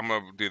that I'm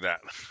gonna do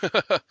that.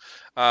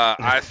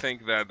 I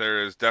think that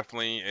there is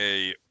definitely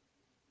a.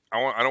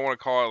 I don't want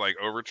to call it like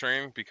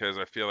overtrain because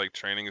I feel like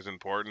training is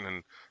important,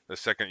 and the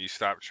second you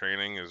stop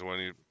training is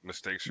when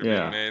mistakes are being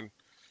Yeah. made.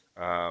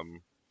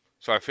 Um,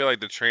 so I feel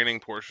like the training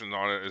portion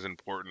on it is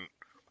important.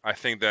 I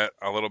think that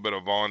a little bit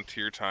of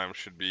volunteer time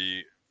should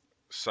be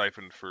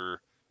siphoned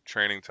for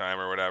training time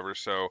or whatever.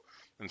 So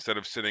instead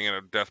of sitting in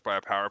a death by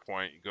a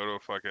PowerPoint, you go to a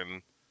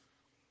fucking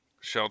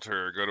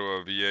shelter or go to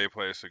a VA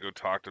place or go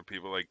talk to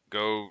people. Like,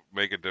 go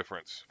make a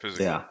difference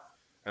physically. Yeah.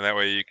 And that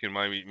way you can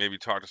maybe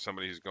talk to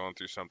somebody who's going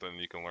through something and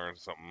you can learn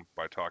something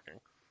by talking.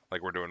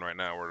 Like we're doing right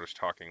now. We're just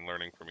talking,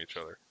 learning from each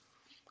other.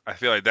 I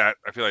feel like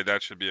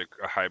that should be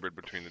a hybrid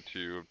between the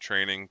two of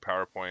training,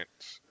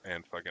 PowerPoints,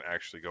 and fucking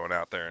actually going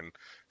out there and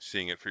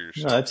seeing it for No,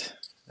 yourself. that's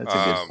a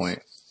good Um, point.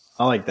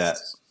 I like that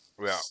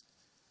yeah.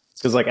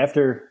 because like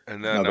after.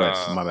 And No, then go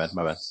ahead. My bad.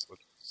 My bad.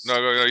 no,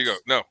 go, you go.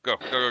 No,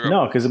 go.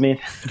 No, because I mean,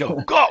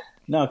 Go.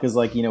 no, because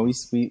like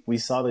we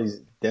saw these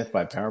death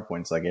by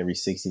PowerPoints like every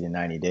 60 to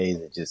 90 days.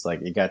 It just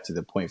like it got to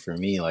the point for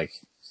me like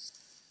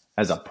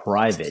as a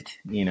private,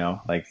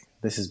 like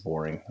this is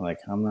boring. Like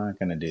I'm not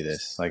gonna do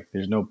this. Like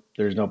there's no.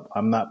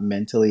 I'm not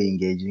mentally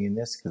engaging in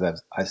this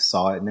because I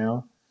saw it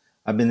now.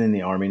 I've been in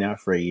the army now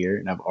for a year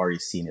and I've already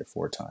seen it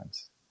 4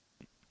 times.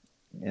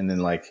 And then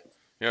like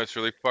It's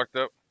really fucked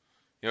up.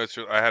 I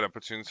had a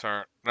platoon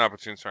sergeant, not a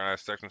platoon sergeant, I had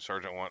a section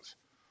sergeant once.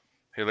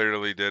 He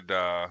literally did.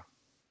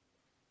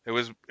 It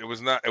was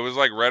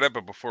like Reddit,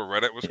 but before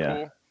Reddit was yeah,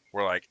 cool,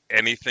 where like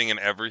anything and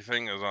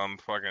everything is on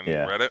fucking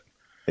yeah, Reddit,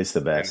 it's the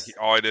and best.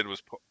 all I did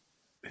was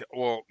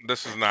well,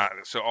 this is not.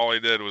 So all he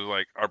did was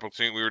like our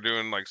platoon. We were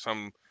doing like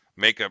some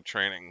makeup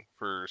training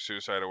for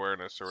suicide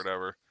awareness or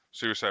whatever,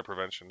 suicide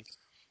prevention,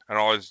 and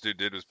all this dude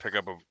did was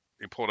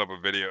he pulled up a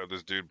video of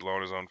this dude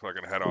blowing his own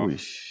fucking head Holy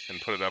off and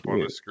put it up on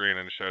the shit! screen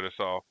and showed us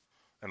all,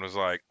 and was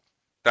like,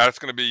 "That's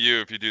gonna be you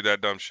if you do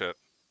that dumb shit."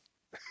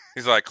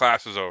 He's like,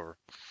 "Class is over,"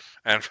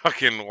 and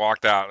fucking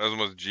walked out. That was the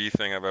most G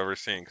thing I've ever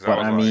seen because I But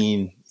was I like,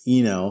 mean,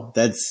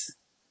 that's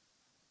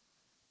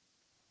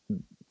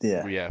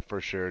yeah, Yeah, for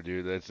sure,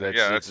 dude. "Yeah, That's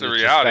that's the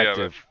it's reality of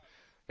it." effective.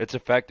 It's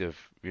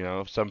effective.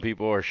 Some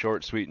people are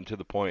short, sweet, and to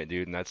the point,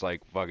 dude, and that's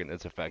like fucking.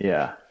 It's effective.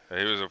 yeah, Yeah,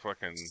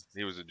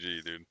 he was a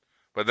G, dude.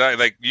 But that,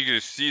 like, you can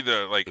just see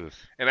the like, Ugh,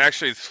 and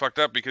actually, it's fucked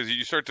up because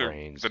you start to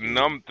brains, the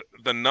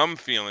dude. numb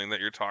feeling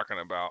that you're talking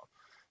about,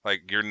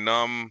 like you're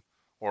numb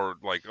or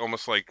like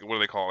almost like what do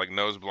they call it, like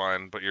nose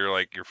blind, but you're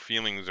like your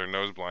feelings are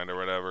nose blind or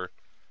whatever,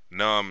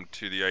 numb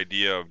to the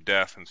idea of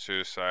death and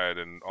suicide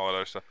and all that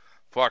other stuff.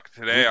 Fuck,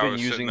 today We've I been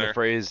was sitting using the there,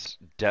 phrase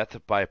 "death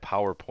by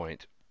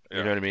PowerPoint." You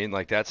yeah, know what I mean?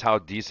 Like that's how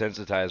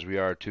desensitized we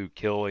are to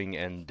killing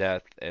and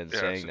death, and yeah,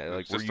 saying that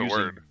like it's we're just a using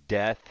word,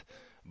 death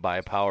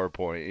by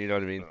PowerPoint. You know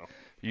what I mean? so.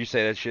 You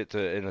say that shit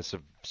in a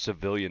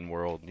civilian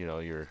world,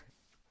 they're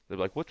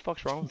like, "What the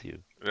fuck's wrong with you?"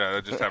 Yeah,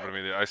 that just happened to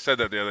me. I said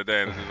that the other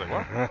day, and he was like,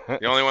 "What?"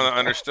 The only one that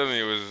understood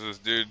me was this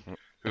dude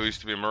who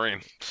used to be a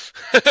Marine.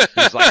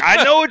 He's like,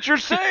 "I know what you're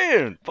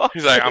saying. Fuck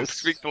He's like, "I'm this."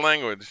 speak the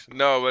language."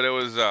 No, but it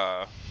was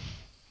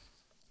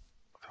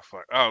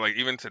fuck? Oh, like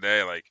even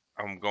today, like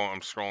I'm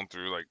scrolling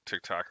through like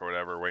TikTok or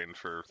whatever, waiting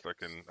for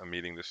fucking a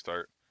meeting to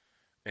start,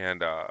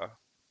 and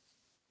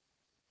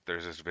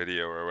there's this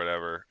video or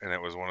whatever, and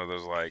it was one of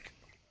those like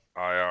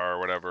IR or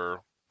whatever,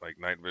 like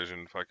night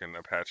vision fucking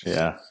Apache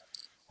Yeah.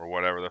 or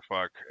whatever the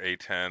fuck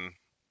A10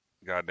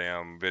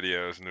 goddamn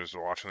videos, and there's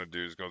watching the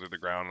dudes go through the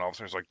ground, and all of a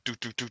sudden it's like do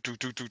do do do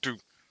do do do.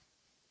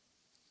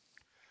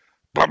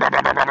 Blah, blah,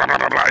 blah, blah, blah, blah,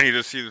 blah, blah. And you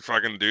just see the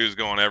fucking dudes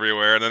going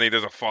everywhere, and then he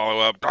does a follow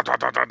up. Da, da,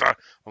 da, da, da.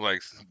 I'm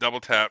like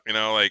double tap, you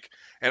know, like,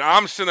 and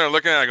I'm sitting there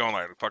looking at it, going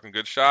like, fucking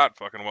good shot,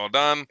 fucking well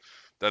done.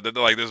 That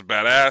like this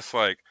badass.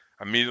 Like,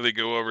 immediately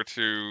go over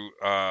to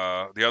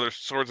the other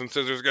swords and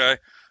scissors guy,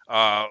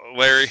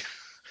 Larry,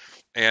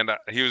 and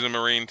he was a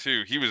Marine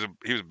too. He was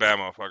a bad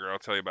motherfucker. I'll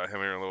tell you about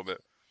him here in a little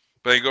bit.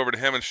 But you go over to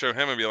him and show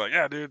him and be like,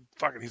 yeah, dude,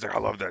 fucking. He's like, I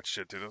love that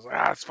shit, dude. I was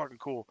like, it's fucking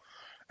cool.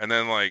 And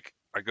then like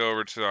I go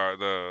over to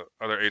the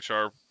other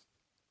HR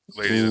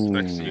lady that's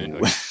next to me, Ooh.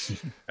 like,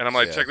 and I'm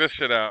like, Yeah. check this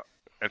shit out.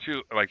 And she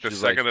was like, the She's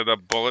second like, that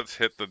the bullets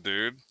hit the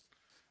dude,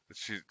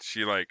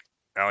 she like,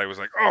 Allie was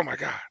like, oh my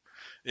god,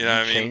 you know you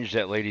what I mean? changed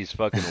that lady's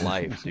fucking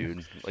life,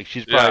 dude. Like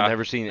she's probably Yeah,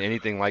 never seen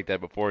anything like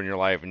that before in your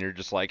life, and you're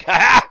just like,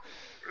 ha!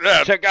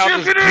 yeah, Check out check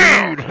this it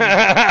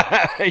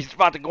out! dude. He's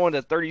about to go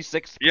into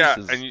 36 Yeah,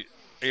 pieces.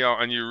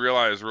 and you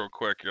realize real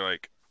quick, you're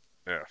like,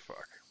 yeah,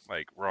 fuck,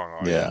 like wrong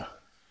audience. Yeah.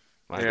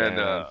 My And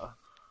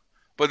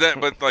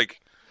bad. but like,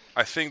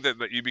 I think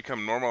that you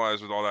become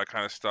normalized with all that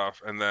kind of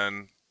stuff, and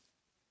then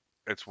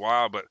it's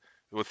wild. But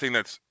the thing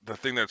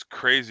that's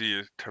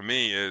crazy to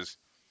me is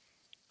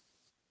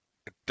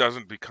it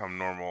doesn't become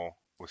normal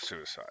with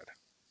suicide.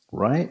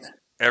 Right?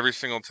 Every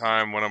single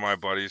time one of my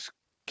buddies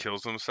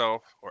kills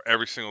himself, or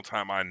every single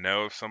time I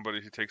know of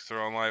somebody who takes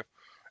their own life,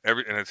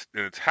 and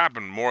it's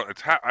happened more.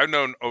 I've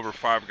known over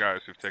 5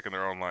 guys who've taken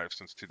their own life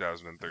since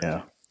 2013.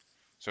 Yeah.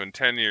 So in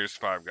 10 years,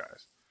 5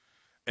 guys,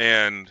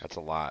 and That's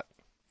a lot.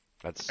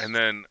 That's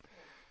then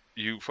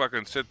you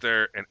fucking sit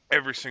there, and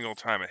every single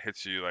time it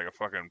hits you like a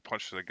fucking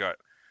punch to the gut.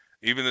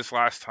 Even this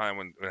last time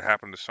when it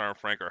happened to Sarn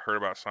Frank, or heard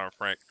about Sarn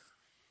Frank,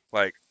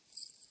 like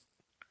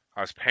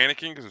I was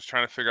panicking because I was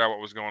trying to figure out what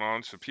was going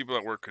on. So people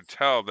at work could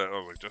tell that,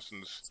 oh, like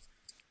Justin's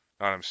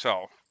not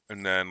himself.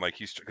 And then like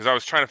because I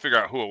was trying to figure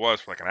out who it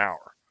was for like an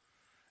hour.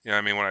 You know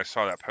what I mean? When I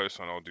saw that post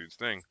on old dude's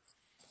thing,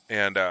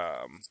 and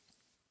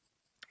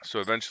so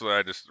eventually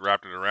I just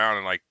wrapped it around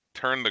and like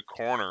turned the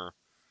corner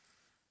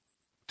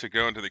to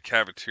go into the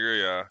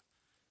cafeteria,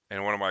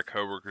 and one of my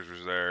coworkers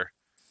was there,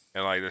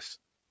 and like this,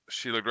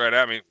 she looked right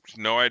at me,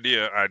 no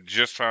idea. I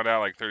just found out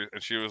like 30,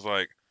 and she was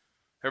like,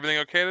 "Everything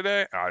okay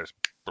today?" And I just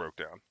broke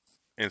down,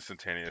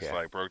 instantaneous, yeah.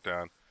 like broke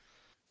down.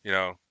 You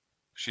know,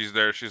 she's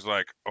there. She's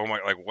like, "Oh my,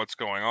 like what's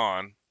going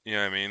on?" You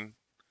know what I mean?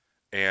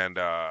 And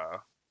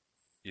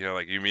you know,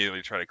 like you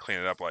immediately try to clean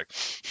it up, like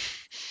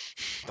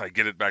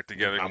get it back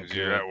together I'm because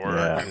you're good. at work.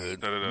 Yeah. And Good.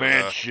 da, da, da,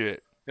 Man, da.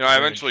 shit. You know, I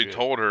Man, eventually shit.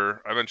 told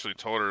her.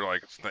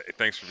 Like,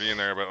 thanks for being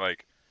there, but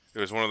like, it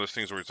was one of those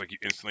things where it's like you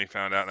instantly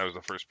found out, and I was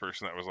the first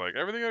person that was like,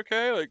 everything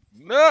okay? Like,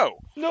 no,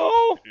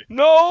 No,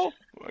 no.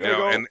 I you gotta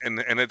know,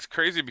 go. and it's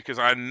crazy because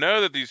I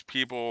know that these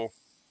people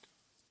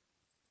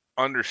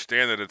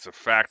understand that it's a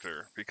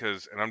factor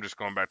because, and I'm just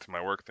going back to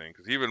my work thing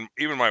because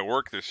even my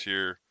work this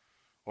year,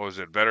 what was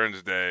it,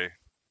 Veterans Day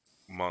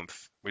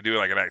month? We do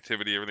like an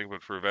activity, everything,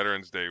 but for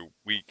Veterans Day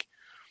week,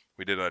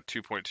 we did a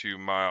 2.2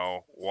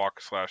 mile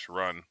walk slash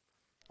run,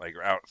 like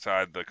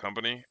outside the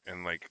company,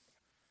 and like.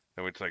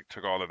 And we like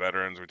took all the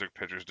veterans, we took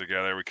pictures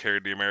together, we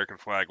carried the American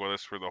flag with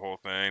us for the whole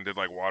thing, did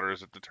like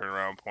waters at the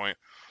turnaround point.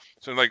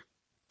 So like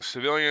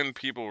civilian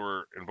people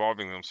were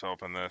involving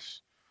themselves in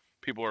this.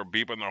 People are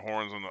beeping their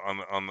horns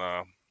on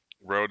the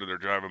road that they're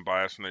driving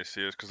by us when they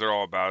see us because they're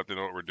all about it. They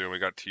know what we're doing. We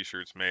got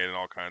T-shirts made and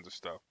all kinds of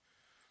stuff.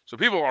 So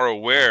people are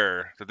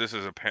aware that this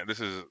is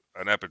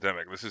an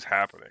epidemic. This is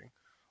happening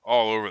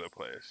all over the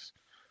place.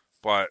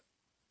 But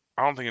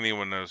I don't think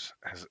anyone has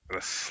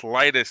the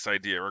slightest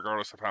idea,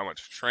 regardless of how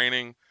much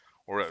training,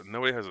 or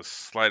nobody has the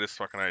slightest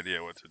fucking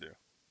idea what to do.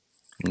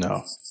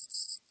 No.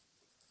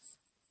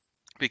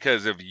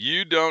 Because if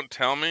you don't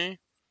tell me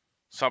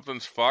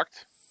something's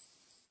fucked,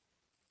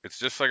 it's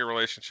just like a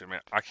relationship,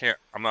 man.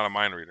 I'm not a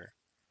mind reader.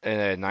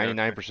 And You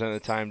know, 99% of the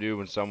time, dude,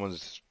 when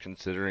someone's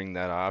considering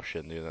that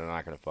option, dude, they're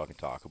not gonna fucking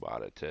talk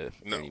about it to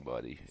no,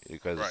 anybody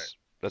because right.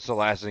 that's the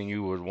last thing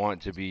you would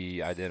want to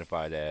be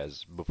identified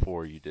as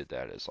before you did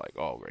that. It's like,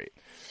 oh, great.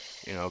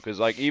 You know, because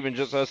like even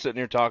just us sitting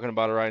here talking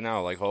about it right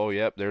now, like, oh,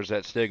 yep, there's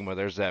that stigma,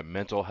 there's that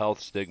mental health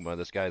stigma.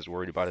 This guy's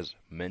worried about his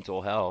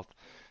mental health.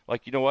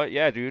 Like, you know what?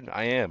 Yeah, dude,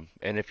 I am.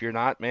 And if you're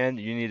not, man,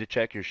 you need to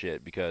check your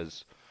shit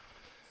because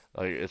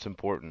like it's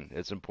important.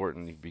 It's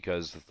important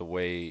because the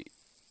way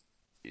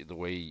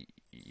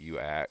you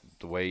act,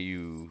 the way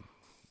you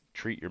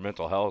treat your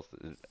mental health,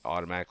 it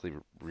automatically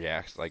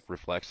reacts like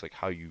reflects like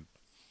how you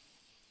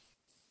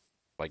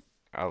like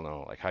I don't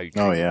know, like how you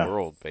Oh treat the yeah.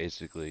 world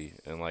basically,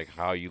 and like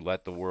how you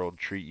let the world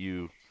treat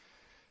you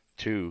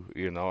too,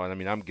 you know. And I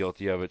mean, I'm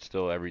guilty of it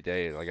still every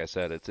day. Like I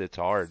said, it's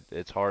hard.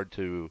 It's hard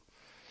to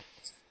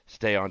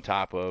stay on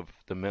top of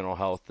the mental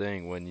health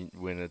thing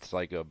when it's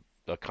like a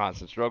a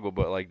constant struggle.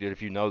 But like, dude,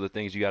 if you know the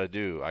things you got to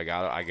do, I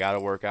gotta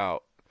work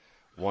out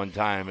one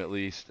time at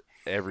least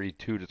every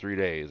 2 to 3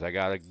 days. I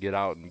gotta get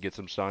out and get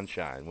some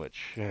sunshine,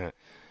 which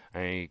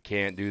I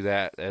can't do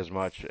that as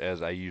much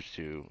as I used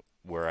to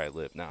where I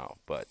live now.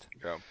 But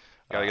Yeah,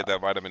 gotta get uh,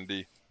 that vitamin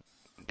D.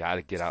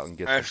 gotta get out and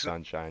get And some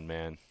sunshine,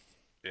 man.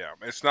 yeah,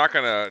 it's not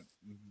gonna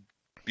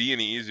be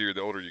any easier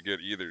the older you get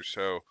either.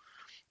 So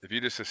if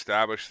you just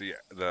establish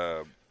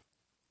the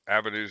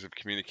avenues of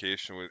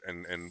communication with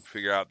and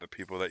figure out the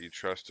people that you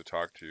trust to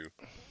talk to.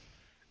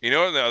 You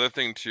know, and the other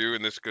thing too,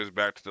 and this goes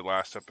back to the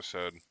last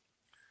episode,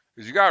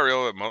 is you gotta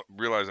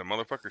realize that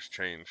motherfuckers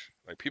change.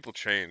 Like people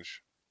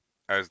change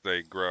as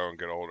they grow and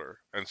get older.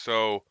 And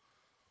so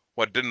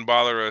what didn't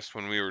bother us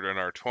when we were in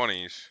our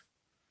 20s,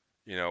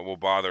 will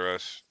bother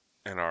us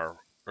in our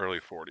early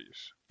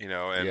 40s.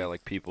 Yeah, And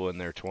like people in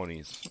their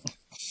 20s,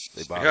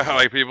 they bother yeah, you.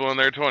 like people in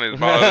their 20s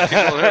bother the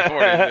people in their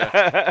 40s.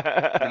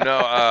 Yeah.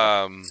 No,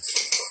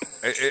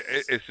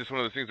 it's just one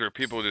of those things where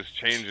people just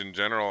change in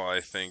general.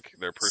 I think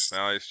their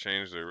personalities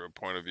change, their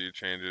point of view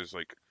changes.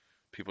 Like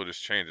people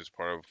just change. It's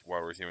part of why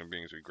we're human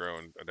beings. We grow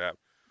and adapt.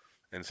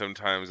 And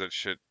sometimes that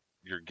shit,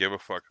 your give a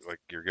fuck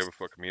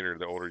meter.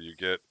 The older you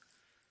get,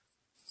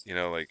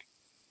 like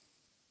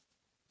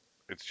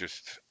it's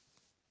just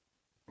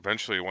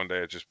eventually one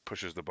day it just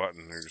pushes the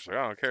button. And you're just like,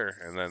 I don't care.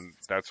 And then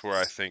that's where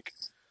I think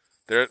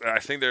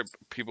that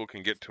people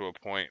can get to a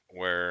point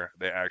where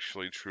they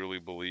actually truly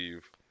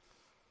believe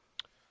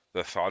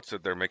the thoughts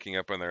that they're making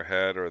up in their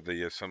head or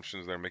the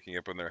assumptions they're making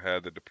up in their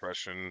head, the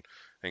depression,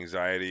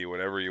 anxiety,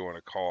 whatever you want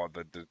to call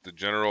it, the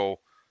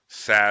general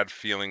sad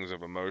feelings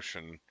of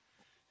emotion,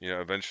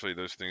 eventually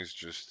those things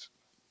just,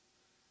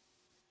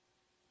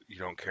 you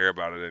don't care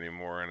about it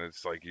anymore. And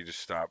it's like you just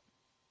stop,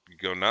 you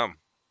go numb.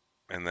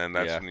 And then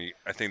that's Yeah, when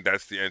I think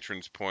that's the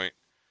entrance point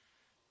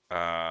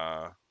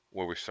uh,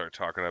 where we start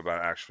talking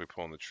about actually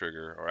pulling the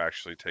trigger or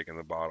actually taking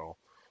the bottle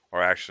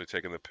or actually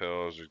taking the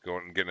pills or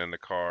going and getting in the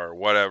car or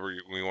whatever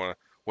we want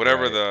to,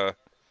 whatever right. the,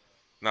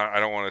 not, I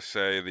don't want to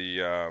say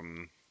The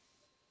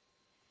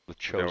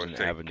I would chosen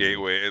say avenue.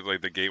 gateway, it's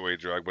like the gateway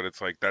drug, but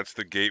it's like that's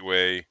the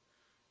gateway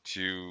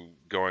to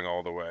going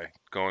all the way,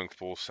 going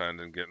full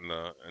send and getting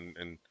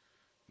and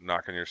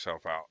knocking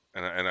yourself out.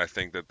 And I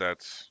think that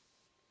that's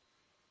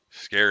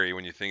scary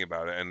when you think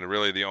about it. And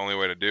really the only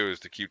way to do is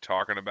to keep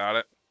talking about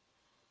it.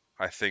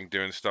 I think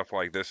doing stuff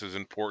like this is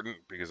important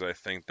because I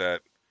think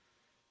that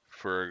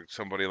for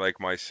somebody like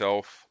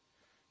myself,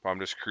 if I'm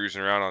just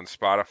cruising around on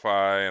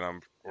Spotify and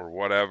I'm or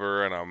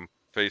whatever and I'm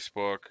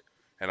Facebook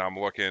and I'm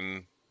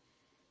looking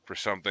for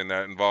something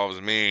that involves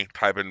me,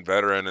 type in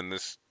veteran and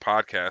this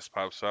podcast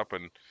pops up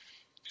and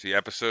see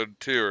episode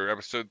 2 or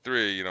episode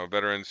 3,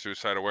 veteran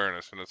suicide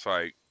awareness, and it's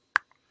like,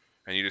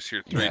 and you just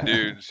hear three Yeah.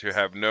 dudes who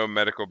have no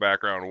medical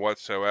background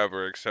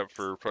whatsoever except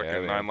for Yeah,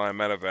 fucking man. 9-line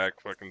medevac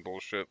fucking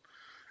bullshit.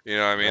 You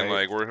know what I mean? Right?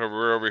 Like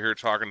we're over here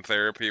talking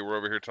therapy, we're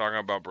over here talking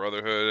about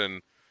brotherhood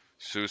and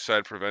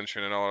suicide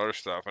prevention and all other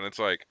stuff, and it's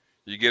like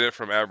you get it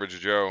from average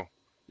Joe,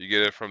 you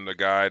get it from the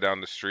guy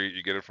down the street,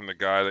 you get it from the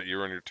guy that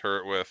you're in your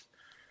turret with,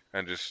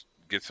 and just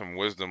get some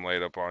wisdom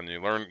laid up on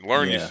you. Learn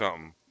you Yeah.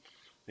 something,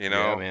 you Yeah,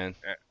 know. man.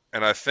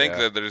 And I think Yeah.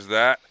 that there's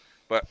that,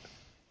 but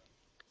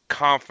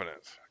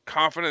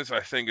confidence, I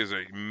think, is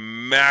a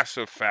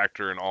massive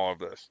factor in all of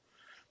this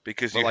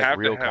because But you like have to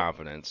real have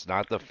confidence,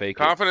 not the fake it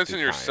confidence the in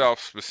kind.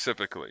 yourself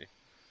specifically.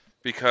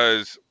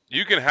 Because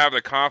you can have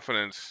the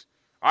confidence.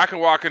 I can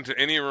walk into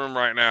any room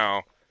right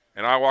now,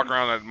 and I walk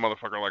around that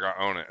motherfucker like I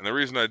own it. And the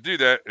reason I do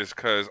that is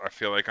because I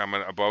feel like I'm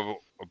an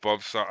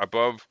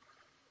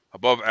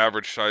above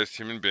average sized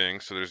human being.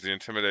 So there's the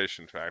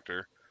intimidation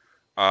factor.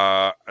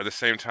 At the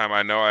same time,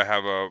 I know I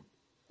have a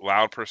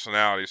loud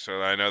personality,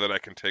 so I know that I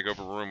can take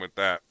over a room with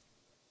that.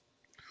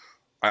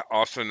 I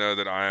also know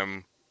that I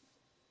am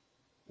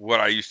what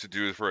I used to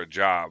do for a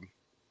job.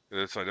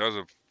 It's like I was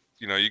a,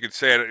 you could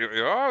say it.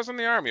 Oh, I was in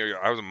the army.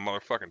 I was a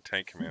motherfucking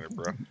tank commander,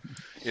 bro.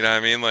 You know what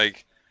I mean?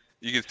 Like,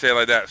 you could say it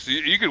like that. So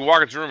you could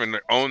walk into a room and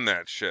own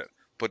that shit.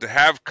 But to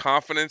have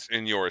confidence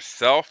in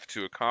yourself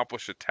to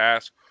accomplish a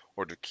task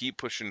or to keep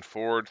pushing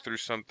forward through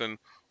something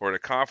or the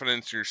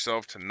confidence in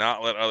yourself to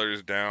not let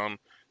others down,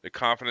 the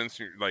confidence,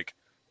 like,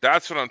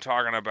 that's what I'm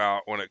talking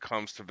about when it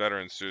comes to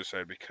veteran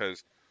suicide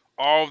because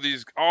all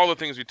the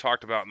things we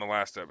talked about in the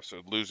last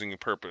episode, losing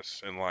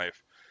purpose in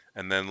life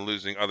and then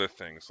losing other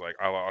things. Like,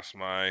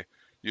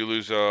 you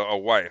lose a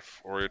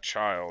wife or a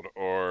child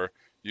or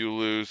you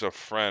lose a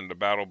friend, a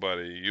battle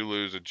buddy, you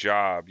lose a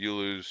job, you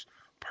lose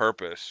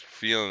purpose,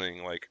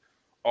 feeling like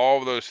all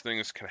of those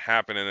things can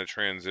happen in a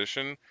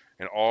transition,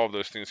 and all of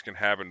those things can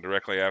happen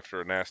directly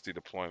after a nasty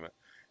deployment.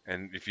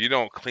 And if you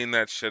don't clean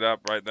that shit up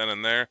right then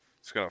and there,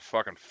 it's gonna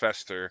fucking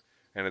fester,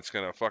 and it's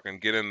gonna fucking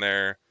get in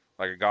there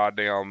like a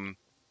goddamn,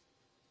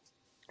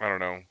 I don't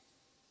know,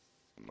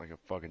 Like a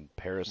fucking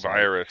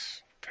parasite.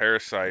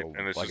 parasite, Or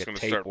and it's like just a gonna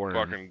start tapeworm.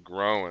 fucking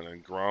growing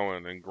and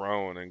growing and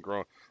growing and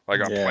growing like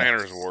a Yeah.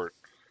 planter's wart.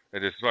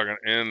 It just fucking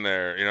in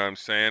there, you know what I'm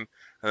saying?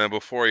 And then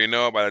before you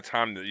know it, by the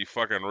time that you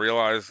fucking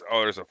realize,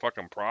 oh, there's a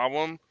fucking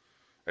problem,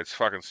 it's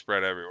fucking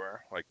spread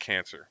everywhere like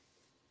cancer.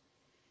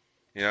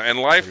 You know, and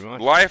Pretty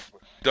much. life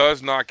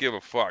does not give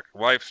a fuck.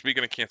 Life,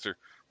 speaking of cancer,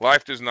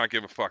 life does not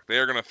give a fuck. They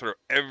are gonna throw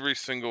every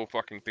single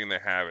fucking thing they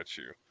have at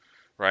you,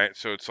 right?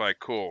 So it's like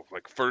cool,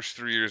 like first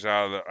 3 years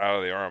out of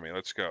the army,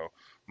 let's go.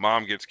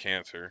 Mom gets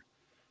cancer.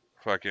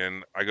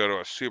 Fucking, I go to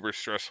a super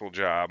stressful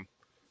job.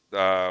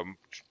 Um,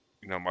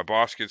 you know, my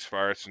boss gets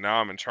fired, so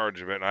now I'm in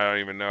charge of it, and I don't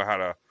even know how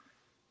to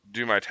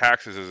do my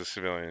taxes as a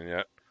civilian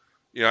yet.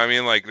 You know what I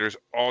mean? Like, there's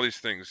all these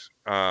things.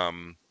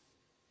 Then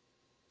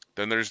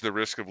there's the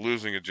risk of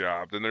losing a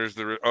job. Then there's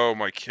oh,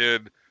 my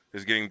kid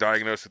is getting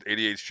diagnosed with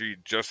ADHD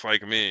just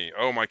like me.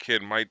 Oh, my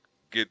kid might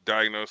get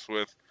diagnosed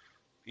with,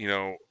 you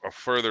know, a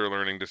further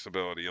learning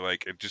disability.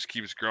 Like, it just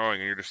keeps growing,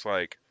 and you're just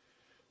like,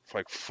 it's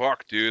like,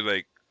 fuck, dude,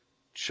 like,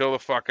 chill the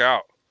fuck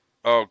out.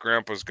 Oh,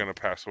 grandpa's gonna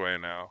pass away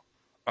now.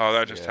 Oh,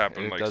 that just Yeah,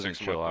 happened it like doesn't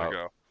 6 months chill out.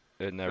 ago.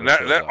 It And never that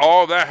chills that out.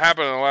 all that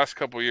happened in the last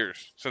couple of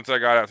years since I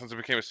got out, since I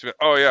became a student.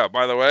 Oh yeah,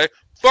 by the way,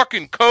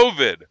 fucking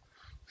COVID.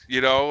 You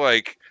know,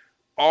 like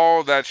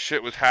all that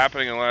shit was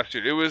happening in the last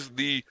year. It was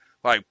the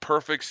like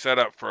perfect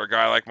setup for a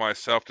guy like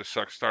myself to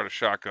start a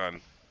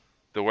shotgun.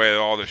 The way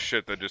all this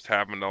shit that just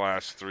happened the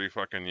last 3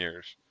 fucking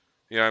years.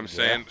 You know what I'm Yeah.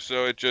 saying?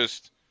 So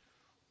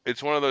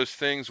it's one of those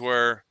things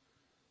where,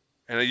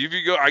 and if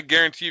you go, I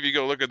guarantee if you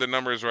go look at the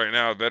numbers right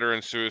now,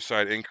 veteran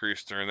suicide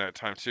increased during that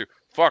time too.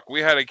 Fuck,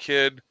 we had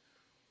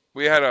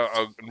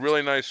a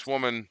really nice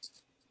woman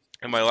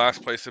in my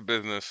last place of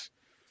business,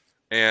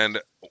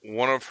 and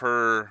one of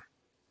her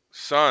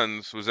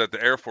sons was at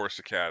the Air Force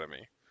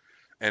Academy.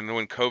 And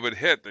when COVID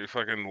hit, they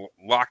fucking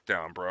locked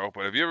down, bro.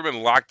 But have you ever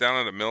been locked down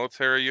at a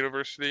military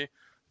university?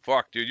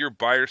 Fuck, dude, you're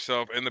by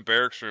yourself in the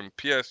barracks room.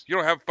 P.S. You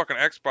don't have fucking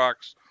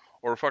Xbox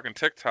or fucking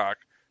TikTok.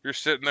 You're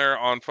sitting there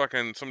on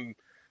fucking some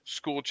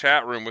school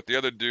chat room with the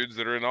other dudes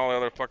that are in all the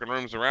other fucking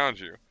rooms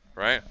around you,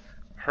 right?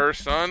 Her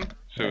son, That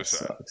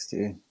suicide. sucks,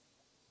 dude.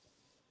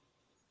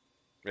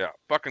 Yeah,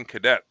 fucking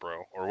cadet,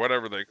 bro, or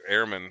whatever the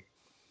airman,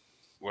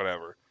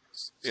 whatever.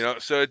 You know,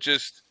 so it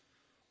just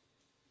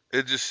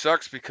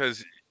sucks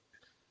because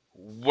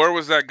where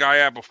was that guy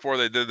at before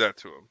they did that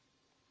to him?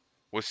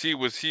 Was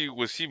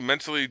he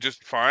mentally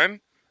just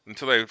fine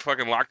until they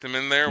fucking locked him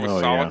in there with Oh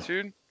yeah,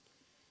 solitude?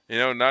 You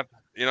know, not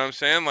you know what I'm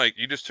saying? Like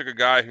you just took a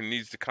guy who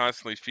needs to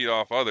constantly feed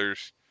off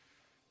others,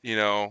 you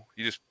know,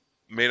 you just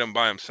made him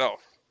by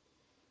himself.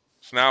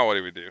 So now what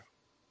do we do?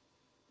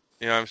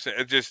 You know what I'm saying?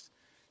 It just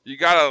you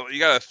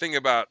gotta think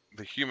about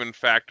the human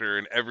factor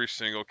in every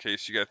single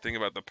case. You gotta think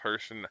about the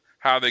person,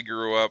 how they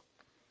grew up.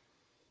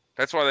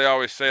 That's why they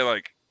always say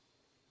like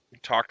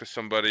talk to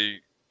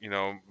somebody, you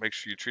know, make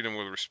sure you treat them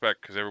with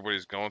respect because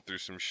everybody's going through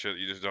some shit.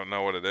 You just don't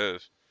know what it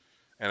is,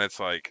 and it's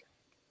like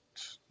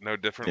it's no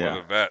different with yeah.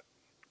 a vet,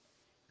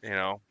 you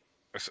know.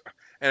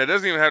 And it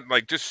doesn't even have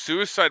like just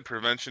suicide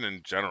prevention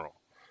in general.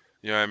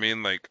 You know what I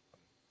mean? Like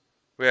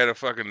we had a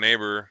fucking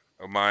neighbor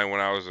of mine when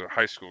I was a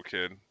high school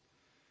kid.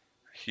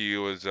 He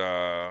was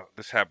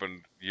this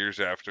happened years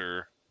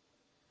after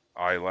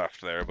I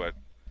left there, but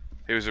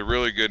he was a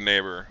really good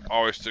neighbor.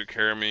 Always took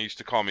care of me. He used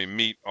to call me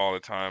meat all the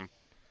time.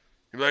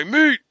 He'd be like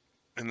meat,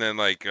 and then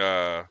like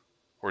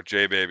or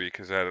J baby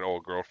because I had an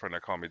old girlfriend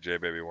that called me J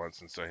baby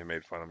once, and so he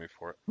made fun of me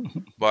for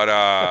it. But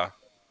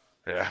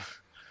yeah.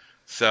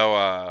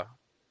 So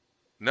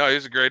no,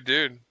 he's a great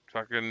dude.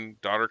 Fucking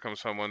daughter comes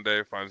home one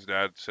day, finds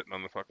dad sitting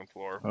on the fucking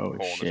floor, Oh hole in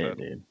his shit, head.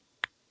 dude.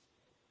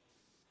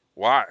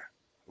 Why?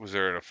 Was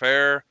there an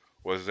affair?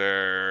 Was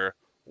there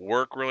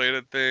work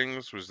related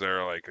things? Was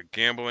there like a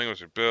gambling? Was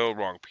there bill?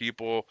 Wrong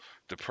people?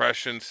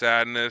 Depression,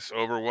 sadness,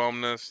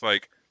 overwhelmness?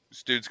 Like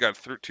this dude's got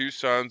two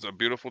sons, a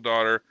beautiful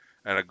daughter,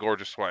 and a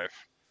gorgeous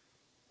wife.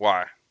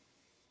 Why?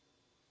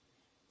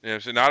 You know,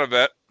 so not a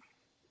vet.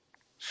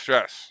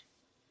 Stress.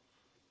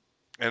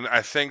 And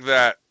I think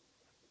that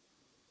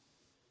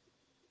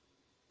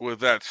with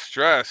that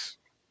stress,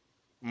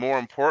 more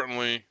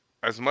importantly,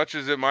 as much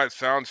as it might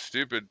sound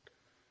stupid,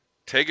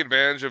 take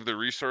advantage of the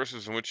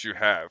resources in which you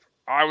have.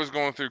 I was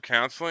going through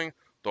counseling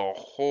the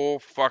whole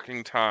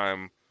fucking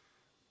time,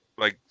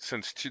 like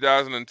since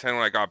 2010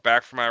 when I got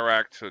back from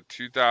Iraq to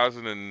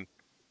 2000 and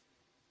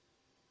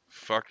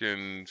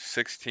fucking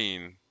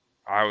 16.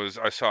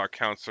 I saw a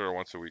counselor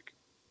once a week.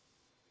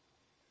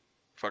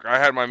 Fuck, I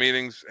had my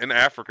meetings in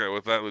Africa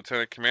with that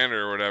lieutenant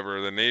commander or whatever,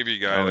 the Navy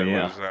guy Oh that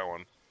yeah. was that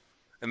one.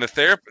 And the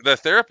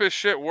therapist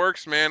shit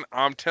works, man.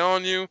 I'm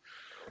telling you,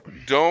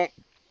 don't.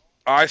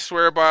 I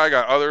swear by. I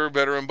got other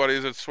veteran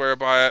buddies that swear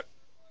by it.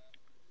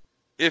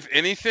 If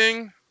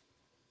anything,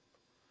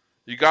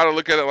 you got to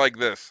look at it like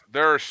this.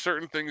 There are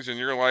certain things in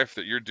your life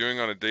that you're doing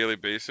on a daily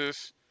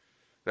basis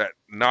that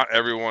not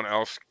everyone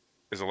else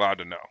is allowed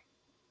to know.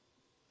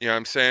 You know what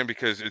I'm saying?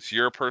 Because it's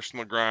your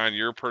personal grind,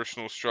 your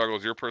personal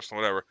struggles, your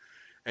personal whatever.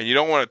 And you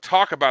don't want to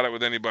talk about it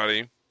with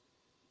anybody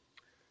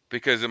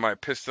because it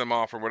might piss them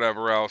off or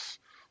whatever else,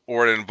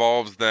 or it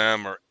involves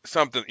them or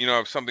something, you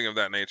know, something of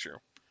that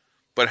nature.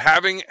 But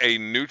having a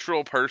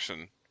neutral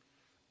person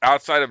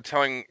outside of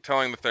telling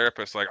the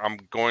therapist like I'm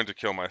going to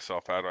kill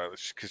myself out of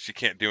this because she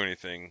can't do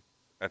anything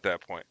at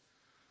that point.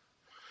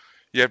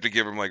 you have to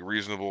give them like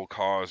reasonable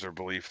cause or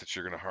belief that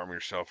you're going to harm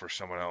yourself or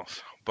someone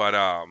else. But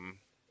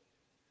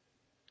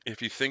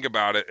if you think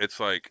about it, it's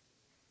like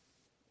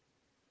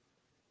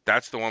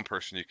that's the one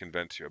person you can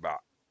vent to about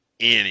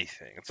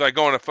anything. It's like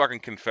going to fucking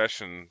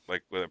confession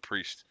like with a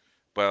priest,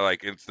 but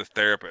like it's the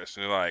therapist,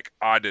 and you're like,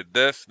 I did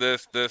this,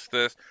 this, this,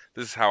 this.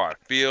 This is how I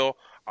feel.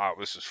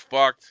 This is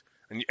fucked,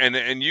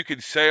 and you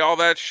could say all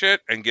that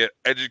shit and get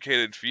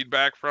educated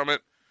feedback from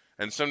it,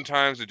 and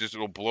sometimes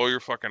it'll blow your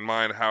fucking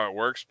mind how it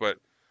works. But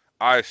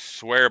I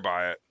swear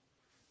by it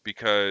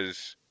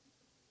because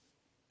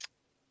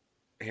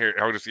here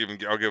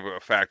I'll give a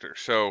factor.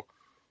 So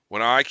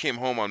when I came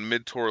home on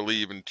mid tour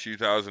leave in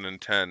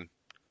 2010.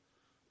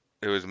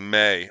 It was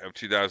May of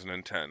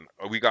 2010.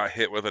 We got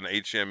hit with an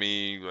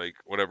HME, like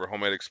whatever,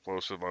 homemade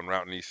explosive on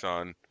Route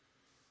Nissan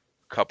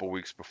a couple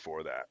weeks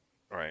before that.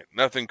 Right.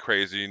 Nothing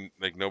crazy,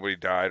 like nobody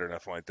died or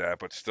nothing like that,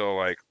 but still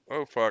like,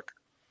 oh fuck,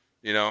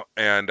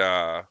 And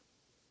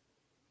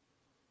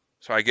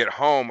so I get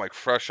home like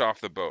fresh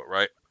off the boat,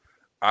 right?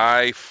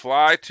 I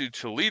fly to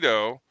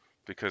Toledo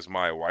because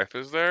my wife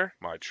is there,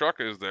 my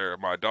truck is there,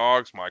 my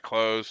dogs, my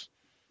clothes.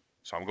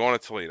 So I'm going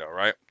to Toledo,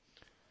 right?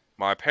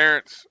 My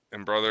parents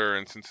and brother are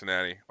in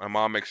Cincinnati. My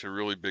mom makes a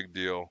really big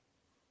deal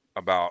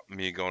about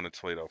me going to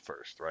Toledo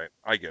first, right?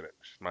 I get it.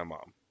 She's my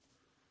mom.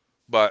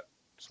 But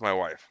it's my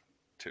wife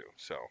too.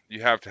 So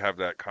you have to have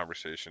that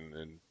conversation,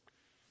 and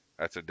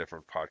that's a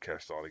different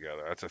podcast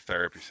altogether. That's a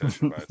therapy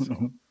session by itself.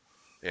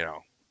 You know,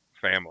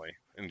 family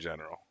in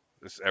general.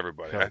 It's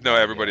everybody. Oh I know God,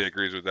 everybody yeah.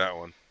 agrees with that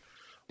one.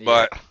 Yeah.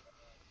 But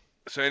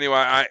so anyway,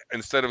 I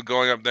instead of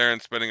going up there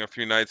and spending a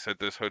few nights at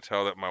this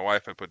hotel that my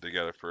wife had put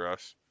together for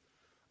us,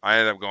 I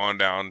ended up going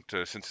down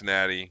to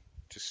Cincinnati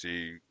to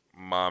see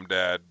mom,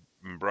 dad,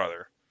 and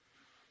brother.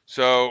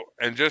 So,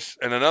 and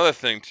another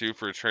thing too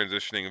for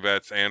transitioning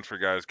vets and for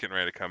guys getting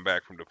ready to come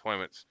back from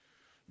deployments,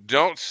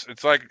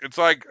 it's like a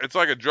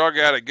drug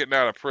addict getting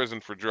out of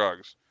prison for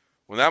drugs.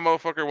 When that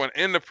motherfucker went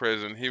into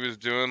prison, he was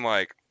doing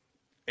like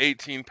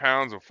 18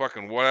 pounds of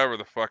fucking whatever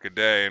the fuck a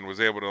day and was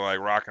able to like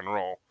rock and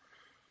roll.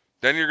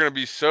 Then you're gonna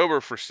be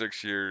sober for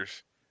 6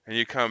 years and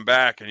you come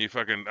back and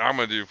I'm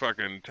gonna do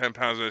fucking 10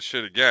 pounds of that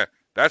shit again.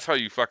 That's how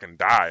you fucking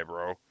die,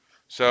 bro. Yep.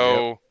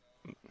 So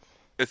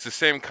it's the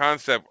same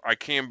concept. I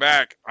came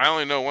back. I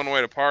only know one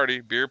way to party: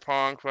 beer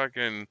pong,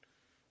 fucking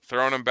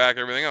throwing them back,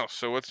 everything else.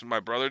 So what's my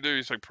brother do?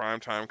 He's like prime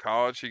time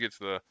college. He gets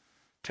the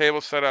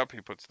table set up.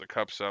 He puts the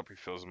cups up. He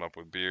fills them up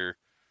with beer.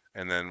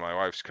 And then my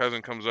wife's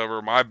cousin comes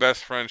over. My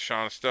best friend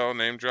Sean Estelle,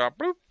 name drop.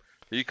 Boop.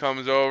 He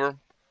comes over.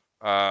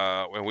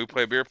 When we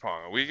play beer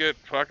pong, we get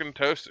fucking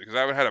toasted because I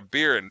haven't had a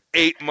beer in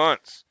 8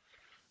 months.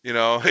 You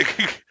know,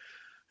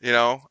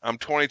 I'm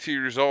 22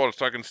 years old,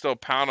 so I can still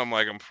pound them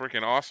like I'm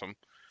freaking awesome.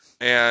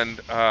 And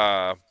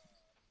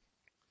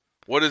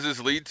what does this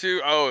lead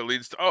to? Oh, it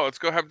leads to, let's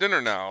go have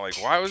dinner now.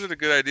 Like, why was it a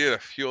good idea to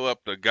fuel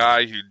up the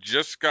guy who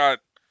just got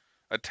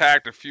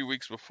attacked a few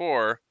weeks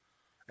before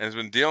and has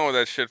been dealing with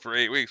that shit for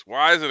 8 weeks?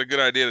 Why is it a good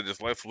idea to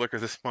just let's liquor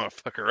this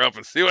motherfucker up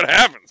and see what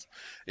happens?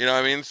 You know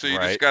what I mean? So you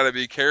just Right. got to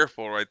be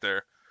careful right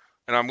there.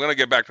 And I'm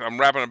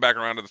wrapping it back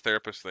around to the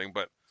therapist thing,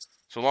 but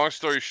so long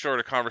story short,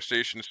 a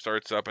conversation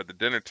starts up at the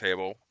dinner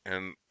table,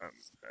 and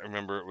I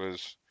remember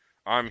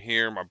I'm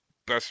here, my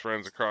best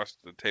friend's across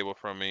the table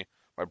from me,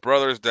 my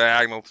brother's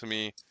diagonal to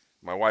me,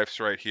 my wife's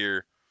right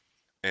here,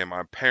 and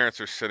my parents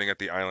are sitting at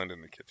the island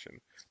in the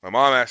kitchen. My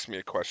mom asked me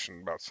a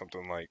question about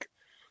something like,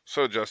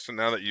 "So Justin,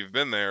 now that you've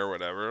been there or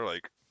whatever,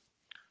 like,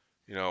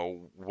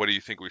 what do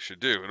you think we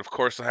should do?" And of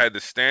course, I had the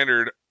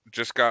standard,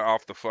 just got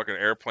off the fucking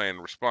airplane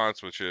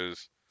response, which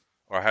is,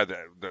 or I had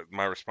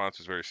my response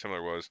was very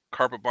similar, was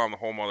carpet bomb the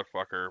whole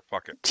motherfucker,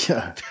 fuck it.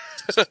 Yeah.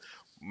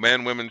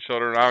 Men, women,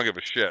 children, I don't give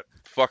a shit.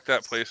 Fuck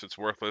that place, it's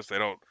worthless. They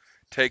don't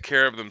take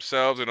care of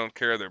themselves, they don't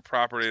care of their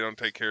property, they don't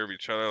take care of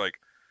each other. Like,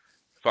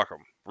 fuck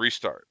them.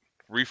 Restart.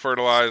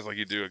 Refertilize like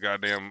you do a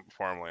goddamn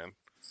farmland.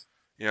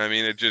 You know what I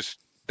mean?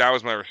 That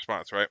was my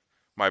response, right?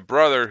 My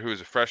brother, who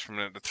was a freshman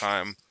at the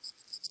time,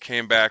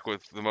 came back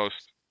with the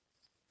most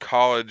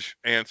college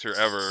answer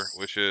ever,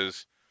 which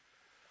is,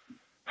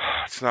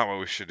 it's not what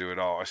we should do at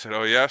all. I said,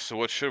 oh yeah, so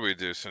what should we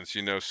do since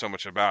you know so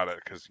much about it?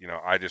 Because,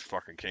 I just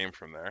fucking came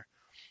from there.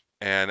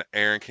 And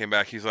Aaron came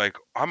back. He's like,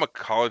 I'm a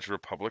college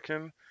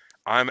Republican.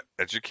 I'm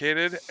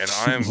educated, and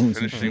I am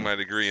finishing my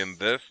degree in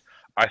this.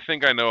 I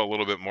think I know a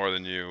little bit more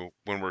than you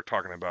when we're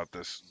talking about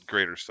this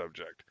greater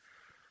subject.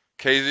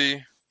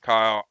 KZ,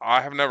 Kyle,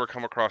 I have never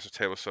come across a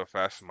table so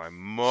fast in my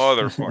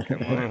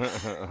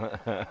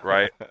motherfucking life,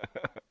 right?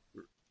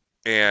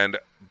 And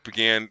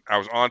I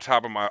was on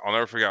top of I'll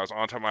never forget, I was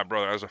on top of my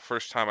brother. That was the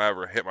first time I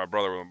ever hit my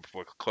brother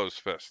with a closed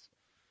fist.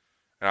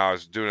 And I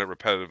was doing it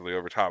repetitively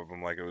over top of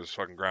him like it was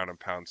fucking ground and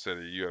pound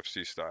city,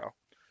 UFC style.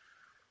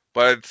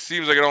 But it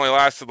seems like it only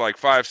lasted like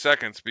 5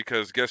 seconds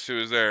because guess who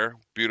was there?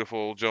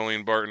 Beautiful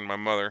Jolene Barton, my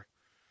mother.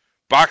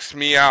 Boxed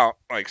me out,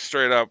 like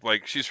straight up.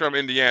 Like, she's from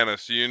Indiana,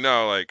 so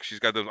like she's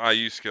got those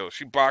IU skills.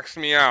 She boxed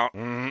me out,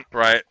 Mhm.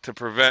 right, to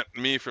prevent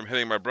me from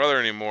hitting my brother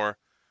anymore.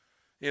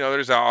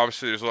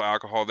 Obviously there's a little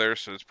alcohol there,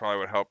 so it's probably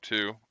would help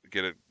too,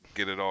 get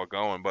it all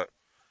going. But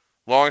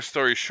long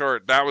story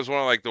short, that was one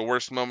of like the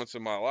worst moments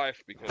of my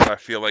life because I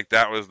feel like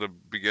that was the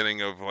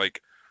beginning of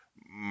like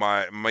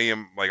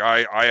like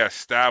I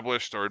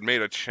established or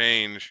made a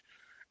change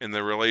in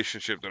the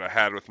relationship that I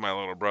had with my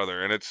little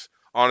brother, and it's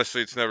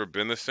honestly it's never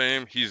been the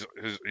same. He's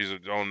his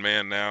own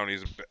man now, and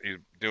he's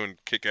doing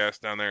kick ass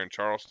down there in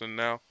Charleston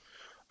now.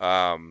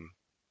 Um,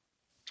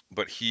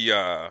 but he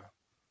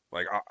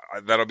like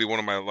that'll be one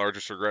of my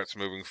largest regrets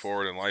moving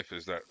forward in life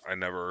is that I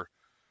never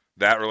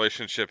that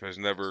relationship has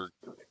never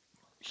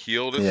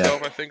healed Yeah.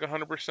 itself. I think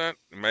 100%.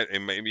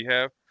 It maybe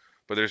have,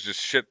 but there's just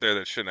shit there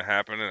that shouldn't have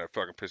happened, and it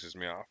fucking pisses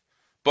me off.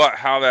 But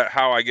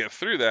how I get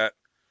through that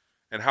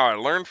and how I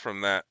learned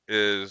from that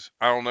is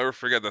I'll never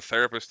forget the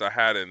therapist I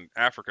had in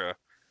Africa.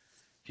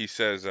 He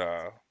says,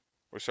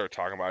 we started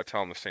talking about. I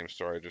tell him the same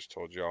story I just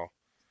told y'all,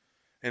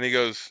 and he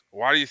goes,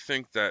 "Why do you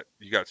think that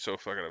you got so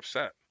fucking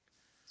upset?"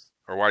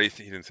 Or why do you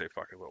think he didn't say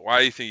fucking? But why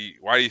do you think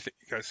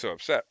you got so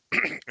upset?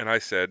 And I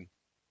said,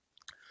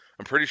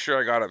 I'm pretty sure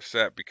I got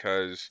upset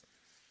because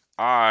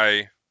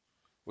I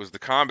was the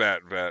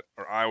combat vet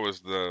or I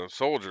was the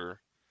soldier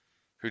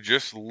who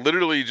just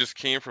literally just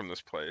came from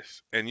this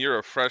place, and you're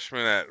a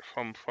freshman at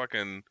some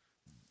fucking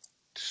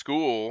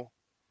school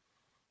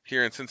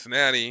here in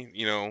Cincinnati,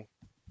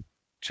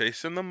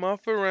 chasing the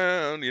muff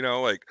around,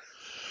 like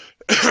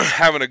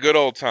having a good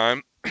old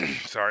time.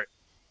 Sorry.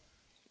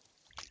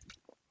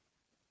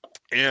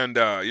 And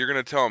you're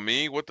gonna tell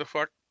me what the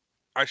fuck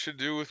I should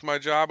do with my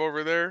job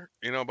over there,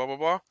 blah blah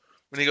blah.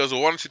 And he goes,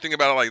 well, why don't you think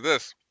about it like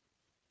this?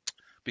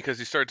 Because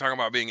he started talking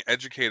about being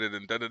educated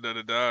and da da da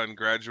da da and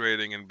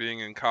graduating and being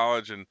in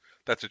college, and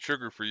that's a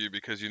trigger for you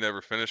because you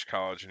never finished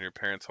college and your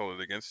parents hold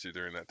it against you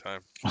during that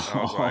time. And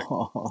I was like,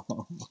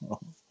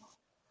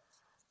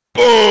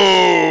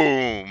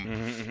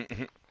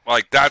 boom!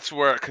 Like that's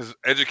where, because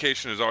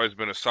education has always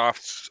been a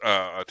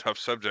tough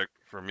subject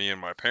for me and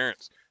my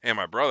parents and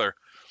my brother,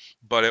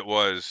 but it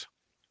was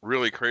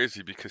really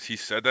crazy because he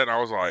said that and I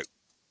was like,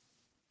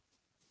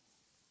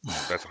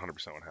 that's 100%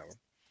 what happened.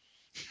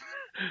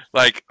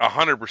 Like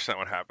 100%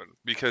 what happened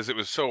because it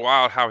was so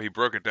wild how he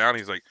broke it down.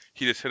 He's like,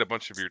 he just hit a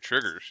bunch of your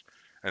triggers,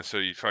 and so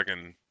you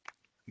fucking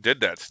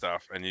did that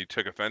stuff, and you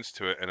took offense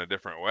to it in a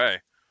different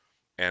way,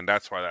 and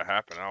that's why that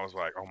happened. I was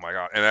like, oh my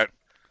god. And that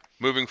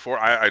moving forward,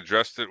 I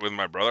addressed it with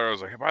my brother. I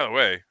was like, hey, by the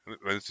way,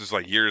 this is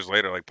like years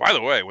later. Like, by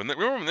the way,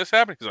 remember when this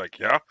happened? He's like,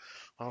 yeah.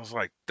 I was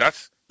like,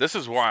 this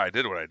is why I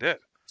did what I did,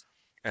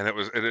 and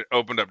it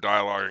opened up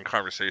dialogue and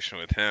conversation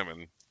with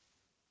him,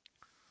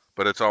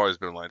 but it's always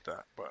been like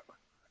that, but.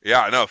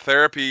 Yeah, no,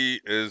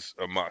 therapy is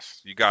a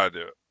must. You got to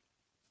do it.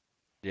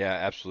 Yeah,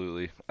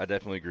 absolutely. I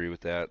definitely agree with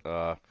that.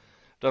 Done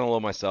a little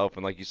myself,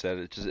 and like you said,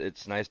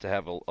 it's nice to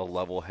have a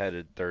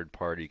level-headed third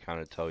party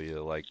kind of tell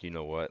you, like, you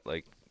know what,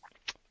 like,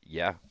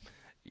 yeah,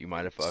 you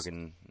might have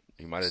fucking,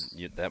 you might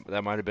have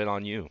that might have been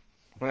on you.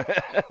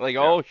 Like,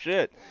 Yeah. oh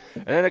shit,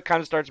 and then it kind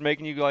of starts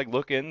making you like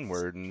look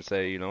inward and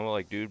say,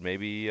 like, dude,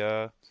 maybe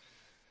I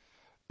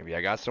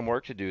got some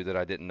work to do that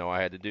I didn't know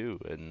I had to do,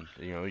 and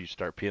you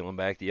start peeling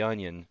back the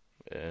onion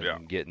Yeah.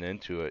 and getting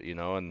into it,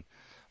 and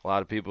a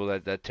lot of people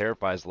that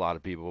terrifies a lot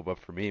of people, but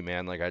for me,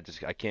 man, like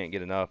I can't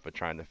get enough of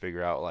trying to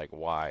figure out like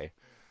why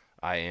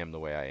I am the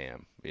way I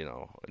am,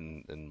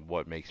 and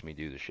what makes me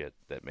do the shit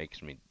that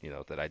makes me,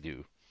 that I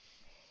do.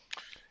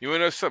 You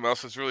want to know something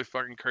else that's really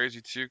fucking crazy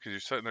too? Because you're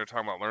sitting there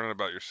talking about learning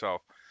about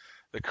yourself.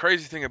 The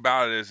crazy thing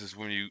about it is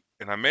when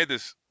and I made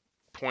this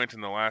point in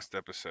the last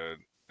episode,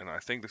 and I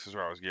think this is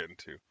where I was getting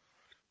to.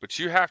 But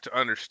you have to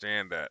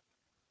understand that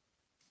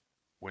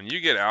when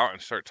you get out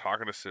and start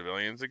talking to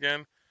civilians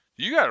again,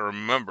 you got to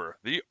remember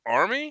the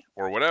army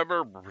or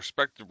whatever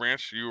respective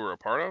branch you were a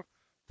part of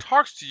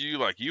talks to you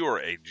like you are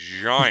a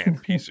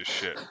giant piece of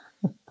shit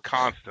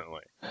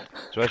constantly.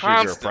 Especially if you're a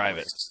Constantly.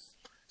 private.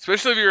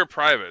 Especially if you're a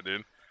private,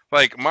 dude.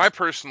 Like my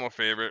personal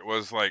favorite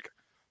was like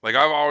I've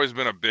always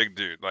been a big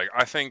dude. Like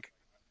I think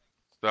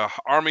the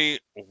army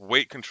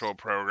weight control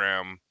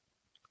program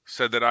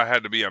said that I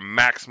had to be a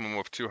maximum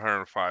of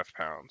 205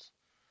 pounds.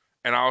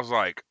 And I was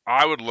like,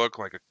 I would look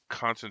like a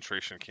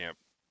concentration camp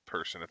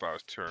person if I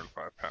was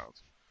 205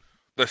 pounds.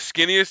 The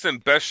skinniest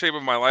and best shape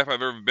of my life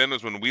I've ever been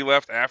was when we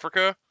left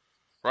Africa,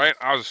 right?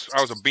 I was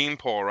a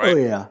beanpole, Oh right?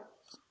 yeah.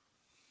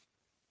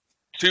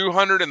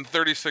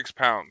 236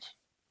 pounds,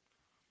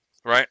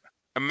 right?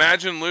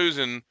 Imagine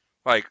losing,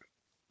 like,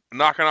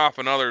 knocking off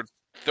another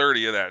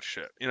 30 of that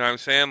shit. You know what I'm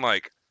saying?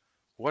 Like,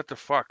 what the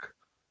fuck?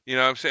 You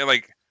know what I'm saying?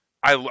 Like,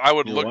 I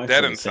would Your look wife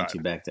dead would have sent inside.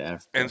 you back to And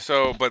Africa.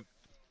 so, but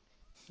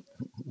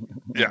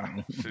yeah,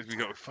 so if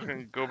you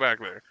fucking go back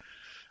there.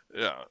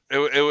 Yeah,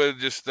 it would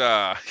just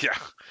yeah,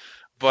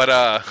 but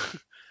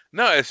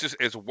no,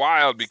 it's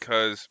wild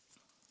because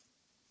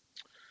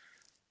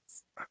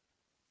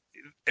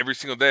every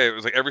single day it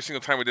was like every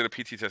single time we did a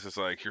PT test, it's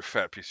like you're a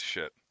fat piece of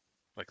shit.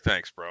 Like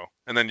thanks, bro.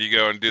 And then you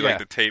go and do like Yeah.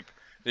 the tape.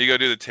 You go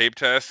do the tape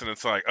test, and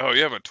it's like, oh,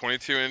 you have a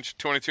 22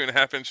 and a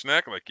half inch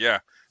neck. Like yeah,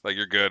 like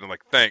you're good. I'm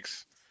like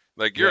thanks.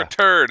 Like you're a Yeah.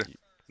 turd.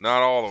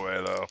 Not all the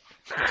way though.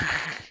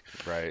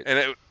 Right.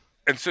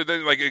 And so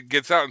then like it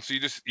gets out, and so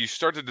you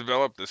start to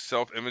develop this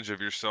self image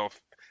of yourself,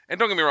 And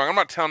don't get me wrong, I'm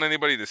not telling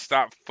anybody to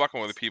stop fucking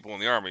with the people in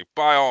the Army.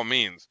 By all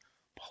means,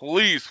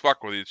 please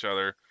fuck with each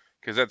other,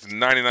 because that's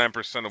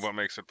 99% of what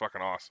makes it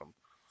fucking awesome.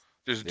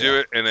 Just do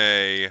it in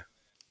a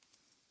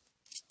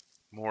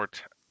more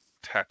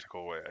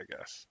tactical way, I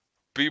guess.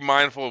 Be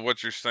mindful of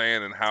what you're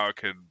saying and how it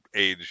could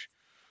age.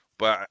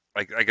 But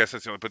like, I guess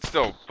that's the only. But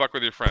still, fuck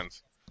with your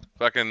friends.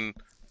 Fucking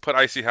put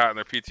icy hot in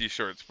their PT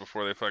shorts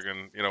before they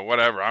fucking,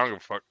 whatever. I don't give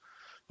a fuck.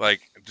 Like,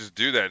 just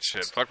do that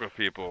shit. Fuck with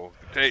people.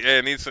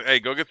 Hey,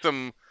 go get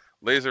some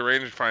laser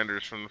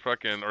rangefinders from the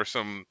fucking, or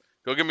some.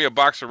 Go get me a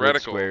box of Grid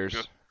reticles.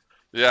 squares.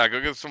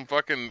 Go get some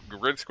fucking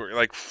grid square.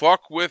 Like,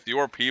 fuck with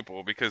your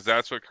people, because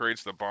that's what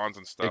creates the bonds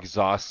and stuff.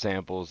 Exhaust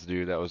samples,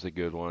 dude. That was a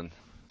good one.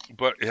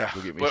 But yeah,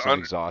 Go get me some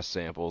exhaust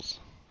samples.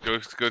 Go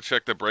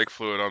check the brake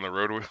fluid on the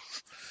road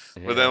wheels.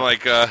 Yeah. But then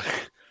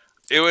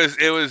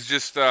it was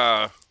just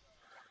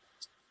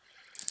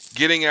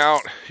getting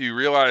out. You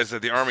realize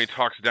that the Army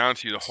talks down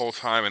to you the whole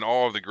time, and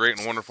all of the great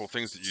and wonderful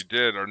things that you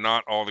did are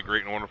not all the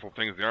great and wonderful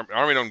things. The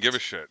Army don't give a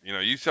shit.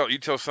 You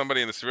tell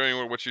somebody in the civilian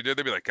world what you did,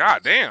 they'd be like,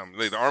 God damn.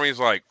 The Army's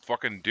like,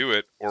 fucking do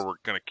it, or we're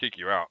gonna kick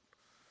you out.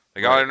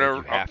 Like, right,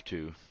 you have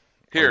to.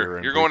 Here,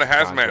 you're going to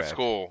hazmat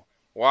school.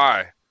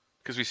 Why?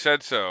 Because we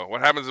said so.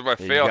 What happens if I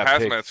fail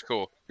hazmat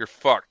school? You're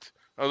fucked.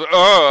 I was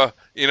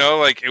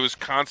like, it was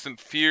constant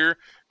fear,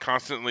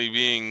 constantly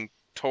being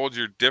told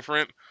you're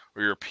different,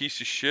 or you're a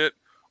piece of shit,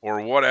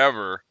 or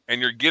whatever,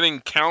 and you're getting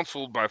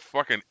counseled by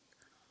fucking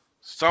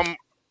sometimes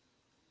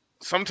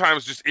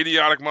just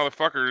idiotic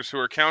motherfuckers who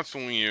are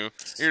counseling you.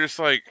 You're just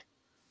like,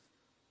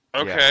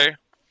 okay. Yeah.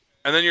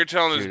 And then you're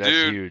telling this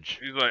dude,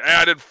 huge. He's like, hey,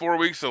 I did 4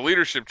 weeks of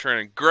leadership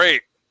training.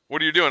 Great.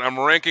 What are you doing? I'm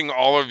ranking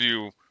all of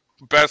you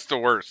best to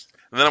worst.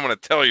 And then I'm going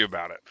to tell you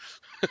about it.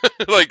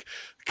 Like,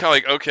 kind of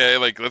like, okay,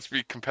 like, let's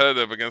be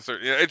competitive against her.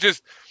 It's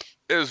just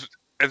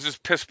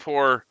piss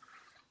poor.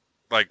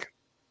 Like,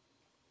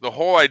 the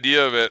whole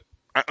idea of it,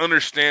 I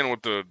understand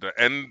what the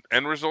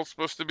end result's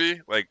supposed to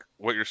be, like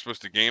what you're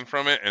supposed to gain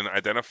from it and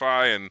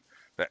identify and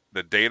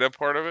the data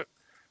part of it.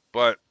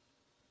 But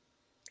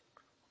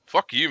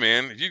fuck you,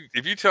 man.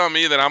 If you tell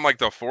me that I'm like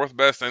the 4th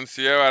best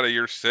NCO out of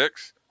year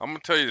 6, I'm gonna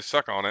tell you to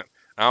suck on it.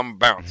 And I'm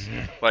bounce.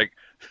 Like,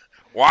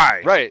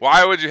 why? Right.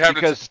 Why would you have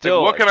because to?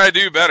 Still, what can I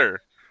do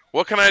better?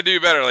 What can I do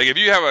better? Like, if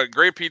you have a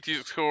great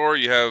PT score,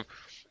 you have,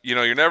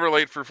 you're never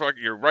late for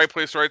fucking, you're right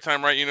place, right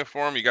time, right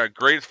uniform. You got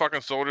great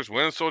fucking soldiers,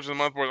 winning soldiers of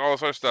the month, all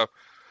this other stuff.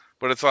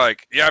 But it's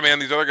like, yeah, man,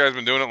 these other guys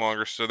been doing it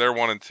longer, so they're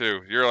 1 and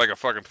 2. You're like a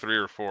fucking 3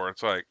 or 4.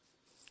 It's like,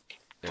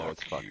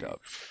 it's fucked up.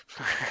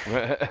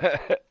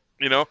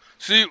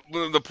 See,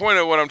 the point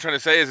of what I'm trying to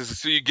say is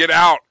so you get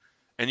out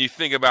and you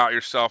think about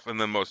yourself in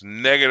the most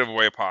negative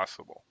way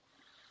possible.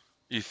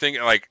 You think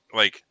like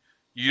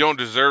you don't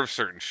deserve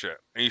certain shit,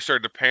 and you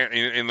start to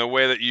in the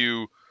way that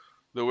you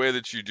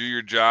do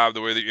your job,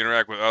 the way that you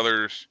interact with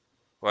others,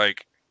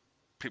 like,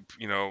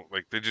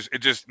 like it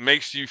just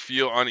makes you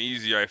feel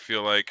uneasy. I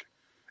feel like,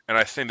 and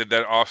I think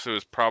that also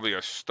is probably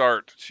a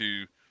start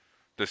to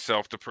the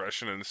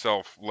self-depression and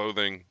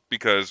self-loathing,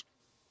 because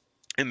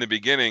in the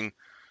beginning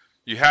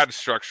you had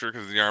structure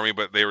because of the Army,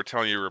 but they were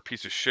telling you were a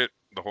piece of shit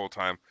the whole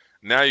time.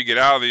 Now you get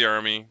out of the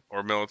Army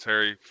or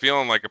military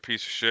feeling like a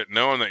piece of shit,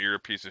 knowing that you're a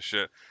piece of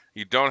shit.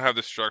 You don't have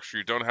the structure,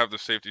 you don't have the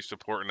safety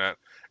support net,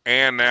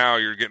 and now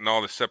you're getting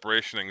all the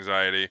separation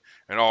anxiety,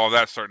 and all of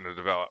that's starting to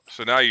develop.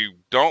 So now you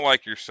don't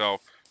like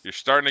yourself, you're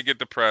starting to get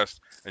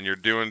depressed, and you're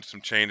doing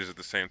some changes at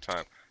the same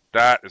time.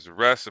 That is a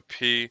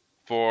recipe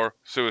for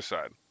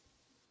suicide.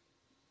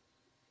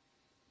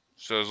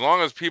 So as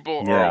long as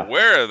people are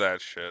aware of that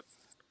shit,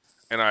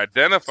 and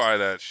identify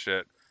that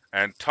shit,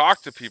 and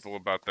talk to people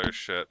about their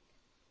shit,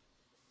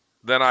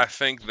 then I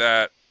think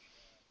that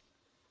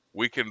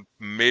we can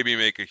maybe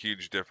make a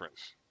huge difference.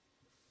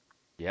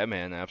 Yeah,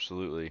 man,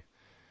 absolutely.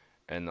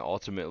 And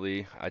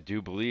ultimately, I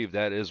do believe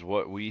that is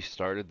what we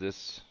started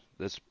this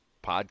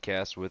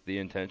podcast with the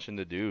intention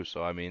to do.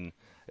 So, I mean,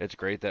 it's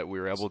great that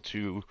we were able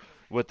to,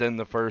 within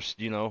the first,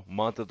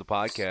 month of the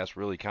podcast,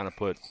 really kind of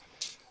put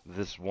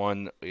this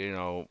one,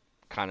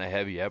 kind of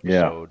heavy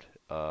episode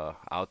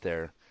out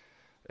there.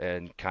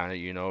 And kind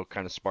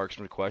of spark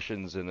some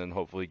questions, and then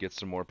hopefully get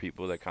some more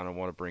people that kind of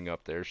want to bring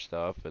up their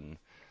stuff, and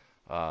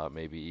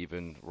maybe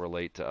even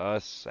relate to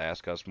us,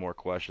 ask us more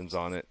questions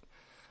on it.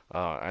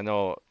 I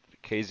know,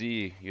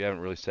 KZ, you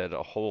haven't really said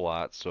a whole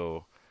lot,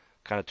 so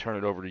kind of turn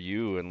it over to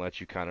you and let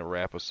you kind of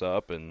wrap us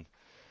up. And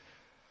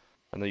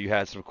I know you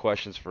had some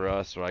questions for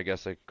us, so I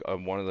guess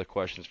one of the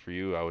questions for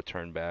you, I would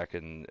turn back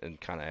and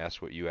kind of ask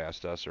what you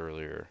asked us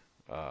earlier.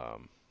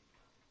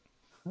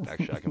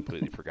 Actually, I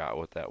completely forgot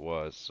what that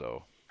was,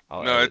 so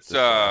I'll edit this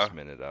last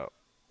minute out.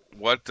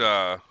 What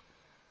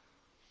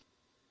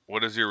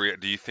is your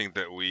do you think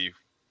that we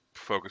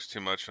focus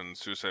too much on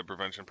suicide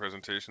prevention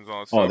presentations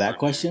all that stuff? Oh, that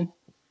question?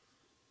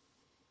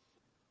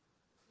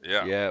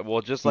 Yeah. Yeah,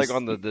 well, just like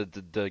on the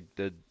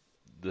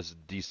this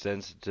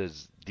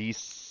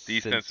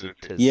desensitization.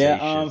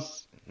 Yeah,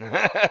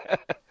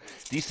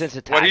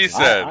 desensitizing. What he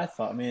said. I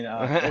thought,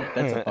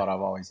 that's a thought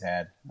I've always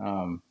had.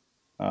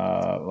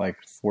 Like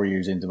 4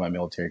 years into my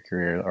military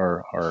career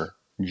or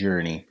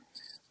journey,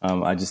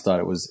 I just thought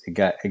it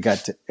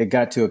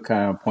got to a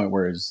kind of point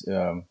where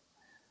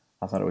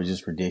I thought it was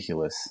just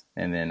ridiculous.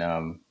 And then,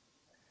 and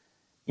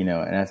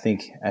I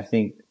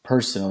think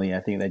personally, I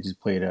think that just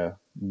played a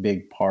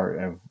big part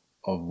of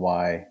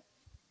why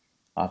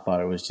I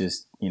thought it was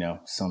just,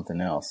 something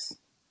else.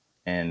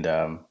 And,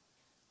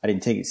 I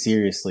didn't take it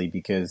seriously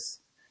because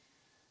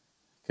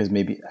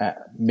maybe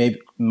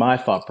my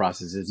thought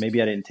process is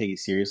maybe I didn't take it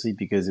seriously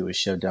because it was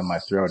shoved down my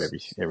throat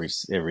every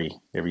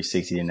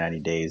 60 to 90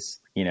 days.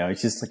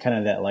 It's just kind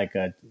of that, like,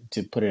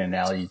 to put an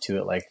analogy to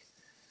it, like,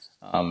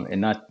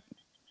 and not,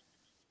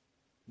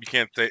 You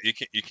can't say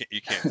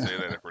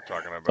that if we're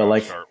talking but about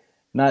like, sharp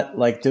not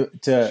like to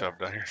shoved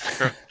down your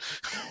throat.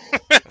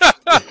 to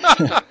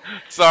put,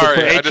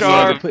 Sorry, I just to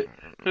wanted HR. put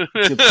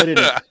to put it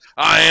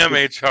I am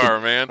to, to HR,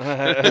 man. to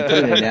put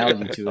an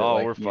analogy to it, Oh,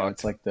 like, we're it's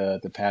fucked. like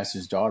the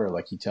pastor's daughter.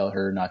 Like, you tell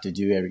her not to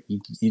do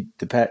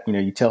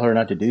you tell her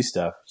not to do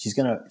stuff. She's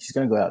gonna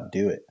go out and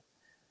do it.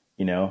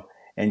 You know,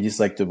 and just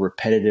like the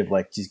repetitive,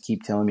 like, just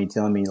keep telling me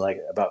like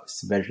about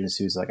veteran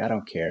suits. Like, I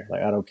don't care.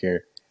 Like, I don't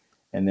care.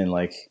 And then,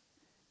 like,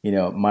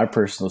 my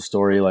personal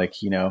story, like,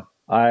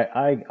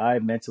 I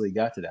mentally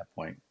got to that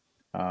point,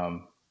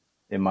 um,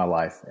 in my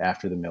life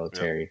after the Yep.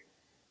 military,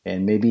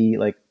 and maybe,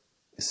 like,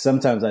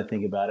 sometimes I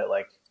think about it,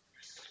 like,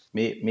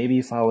 maybe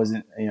if I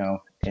wasn't,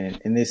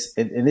 and this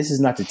is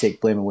not to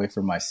take blame away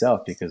from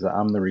myself because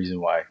I'm the reason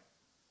why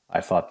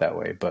I thought that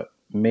way, but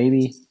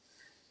maybe,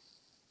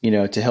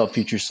 to help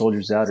future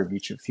soldiers out or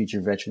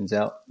future veterans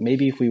out,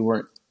 maybe if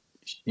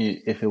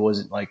it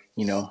wasn't, like,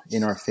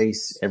 in our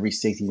face every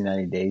 60 to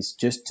 90 days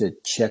just to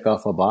check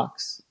off a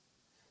box,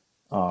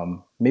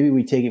 maybe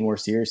we take it more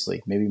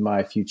seriously. Maybe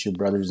my future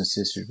brothers and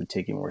sisters would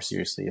take it more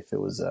seriously if it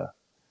was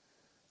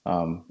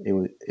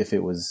if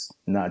it was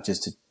not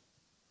just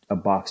a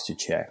box to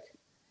check.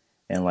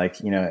 And, like,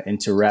 and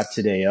to wrap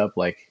today up,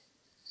 like,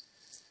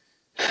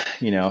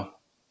 you know,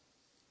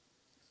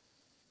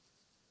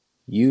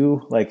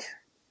 like,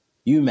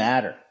 you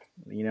matter,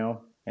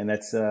 and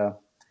that's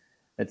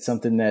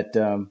something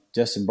that,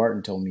 Justin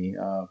Barton told me,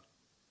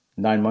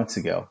 9 months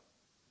ago,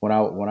 when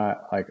I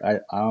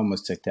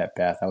almost took that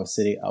path. I was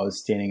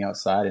standing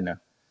outside in a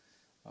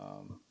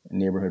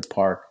neighborhood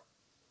park,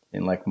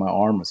 and, like, my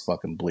arm was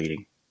fucking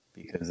bleeding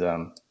because,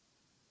 I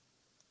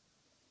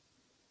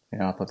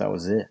thought that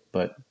was it.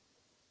 But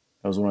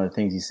that was one of the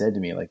things he said to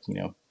me, like,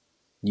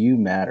 you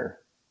matter.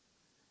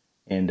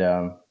 And,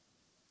 to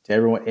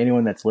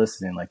anyone that's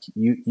listening, like,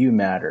 you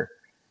matter.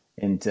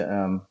 And,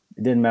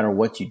 it didn't matter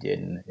what you did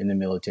in the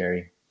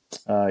military.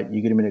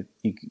 You could have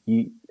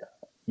been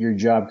your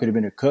job could have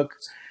been a cook.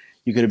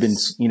 You could have been,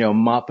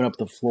 mopping up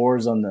the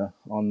floors on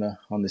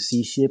the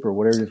sea ship, or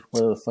whatever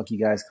the fuck you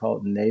guys call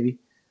it in the Navy.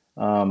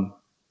 Um,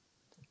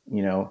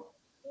 you know,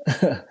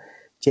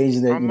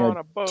 changing the, I'm on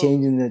a boat.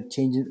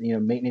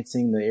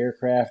 maintenancing the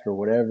aircraft or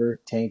whatever,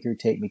 tanker,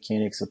 tank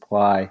mechanic,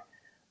 supply,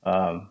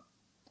 um,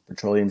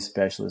 petroleum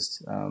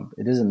specialist.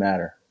 It doesn't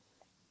matter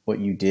what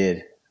you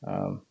did.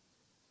 Um,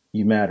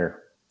 you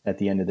matter at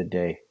the end of the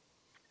day.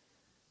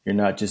 You're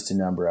not just a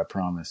number, I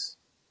promise.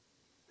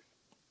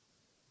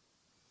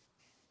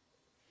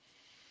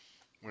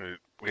 Absolutely.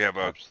 We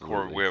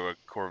have a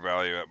core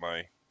value at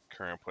my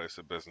current place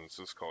of business.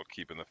 It's called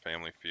keeping the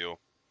family feel.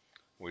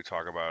 We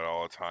talk about it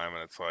all the time,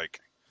 and it's like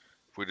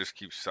if we just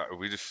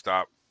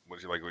stop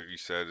what you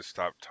said, is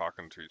stop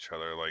talking to each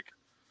other like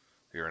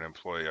you're an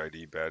employee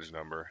ID badge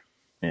number.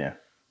 Yeah.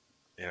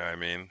 You know what I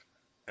mean?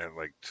 And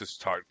like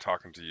just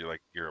talking to you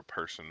like you're a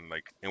person,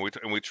 like, and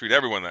we treat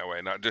everyone that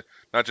way,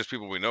 not just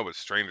people we know, but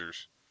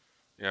strangers.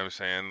 You know what I'm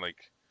saying? Like,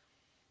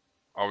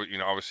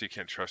 obviously you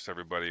can't trust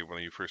everybody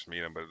when you first meet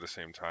them, but at the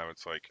same time,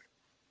 it's like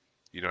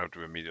you don't have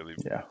to immediately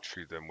Yeah.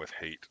 treat them with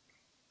hate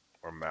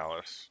or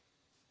malice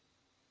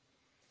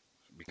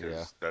Yeah.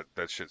 because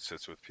that shit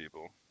sits with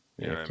people.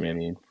 You know Yeah. what I I mean?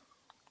 mean,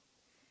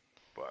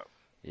 But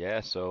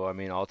Yeah, so I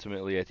mean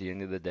ultimately at the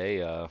end of the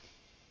day,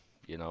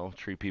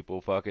 treat people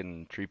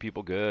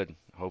good. yeah,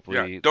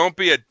 Hopefully don't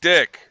be a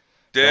dick,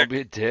 don't be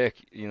a dick.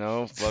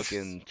 dick,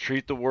 fucking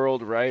treat the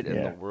world right and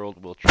the yeah.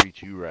 world will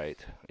treat you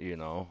right,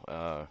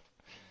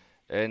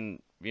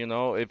 and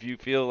if you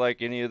feel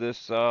like any of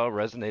this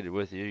resonated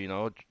with you,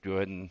 go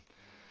ahead and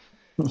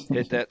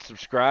hit that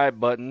subscribe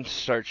button,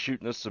 start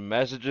shooting us some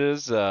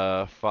messages,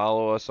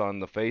 follow us on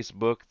the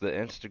Facebook, the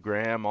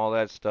Instagram, all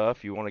that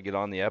stuff. You want to get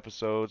on the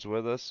episodes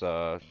with us,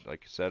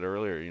 like I said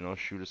earlier,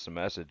 shoot us a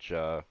message.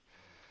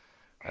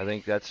 I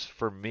think that's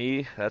for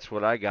me, that's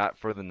what I got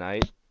for the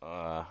night.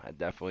 I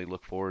definitely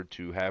look forward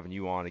to having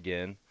you on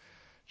again,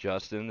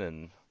 Justin,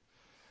 and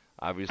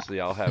obviously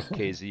I'll have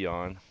KZ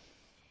on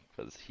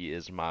because he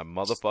is my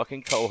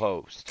motherfucking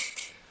co-host. There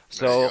you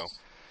So, go.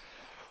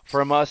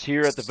 from us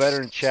here at the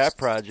Veteran Chat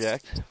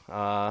Project,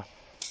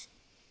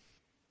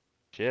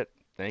 shit,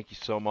 thank you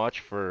so much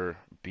for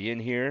being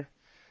here.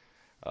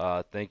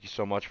 Thank you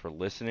so much for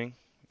listening.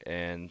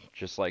 And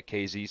just like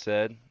KZ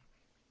said,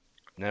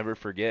 never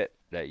forget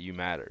that you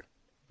matter,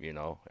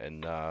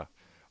 and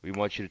we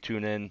want you to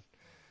tune in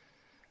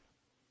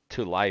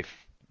to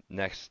life,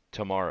 next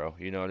tomorrow.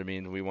 You know what I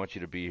mean? We want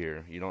you to be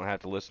here. You don't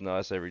have to listen to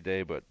us every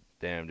day, but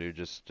damn, dude,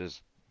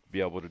 just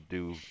be able to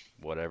do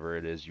whatever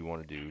it is you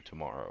want to do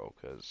tomorrow,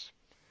 'cause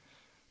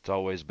it's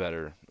always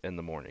better in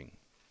the morning.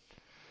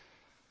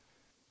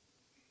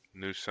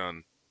 New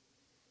sun.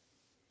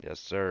 Yes,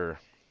 sir.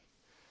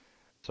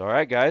 So, all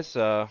right, guys.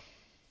 God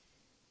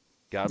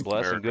bless and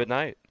America. good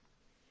night.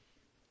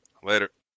 Later.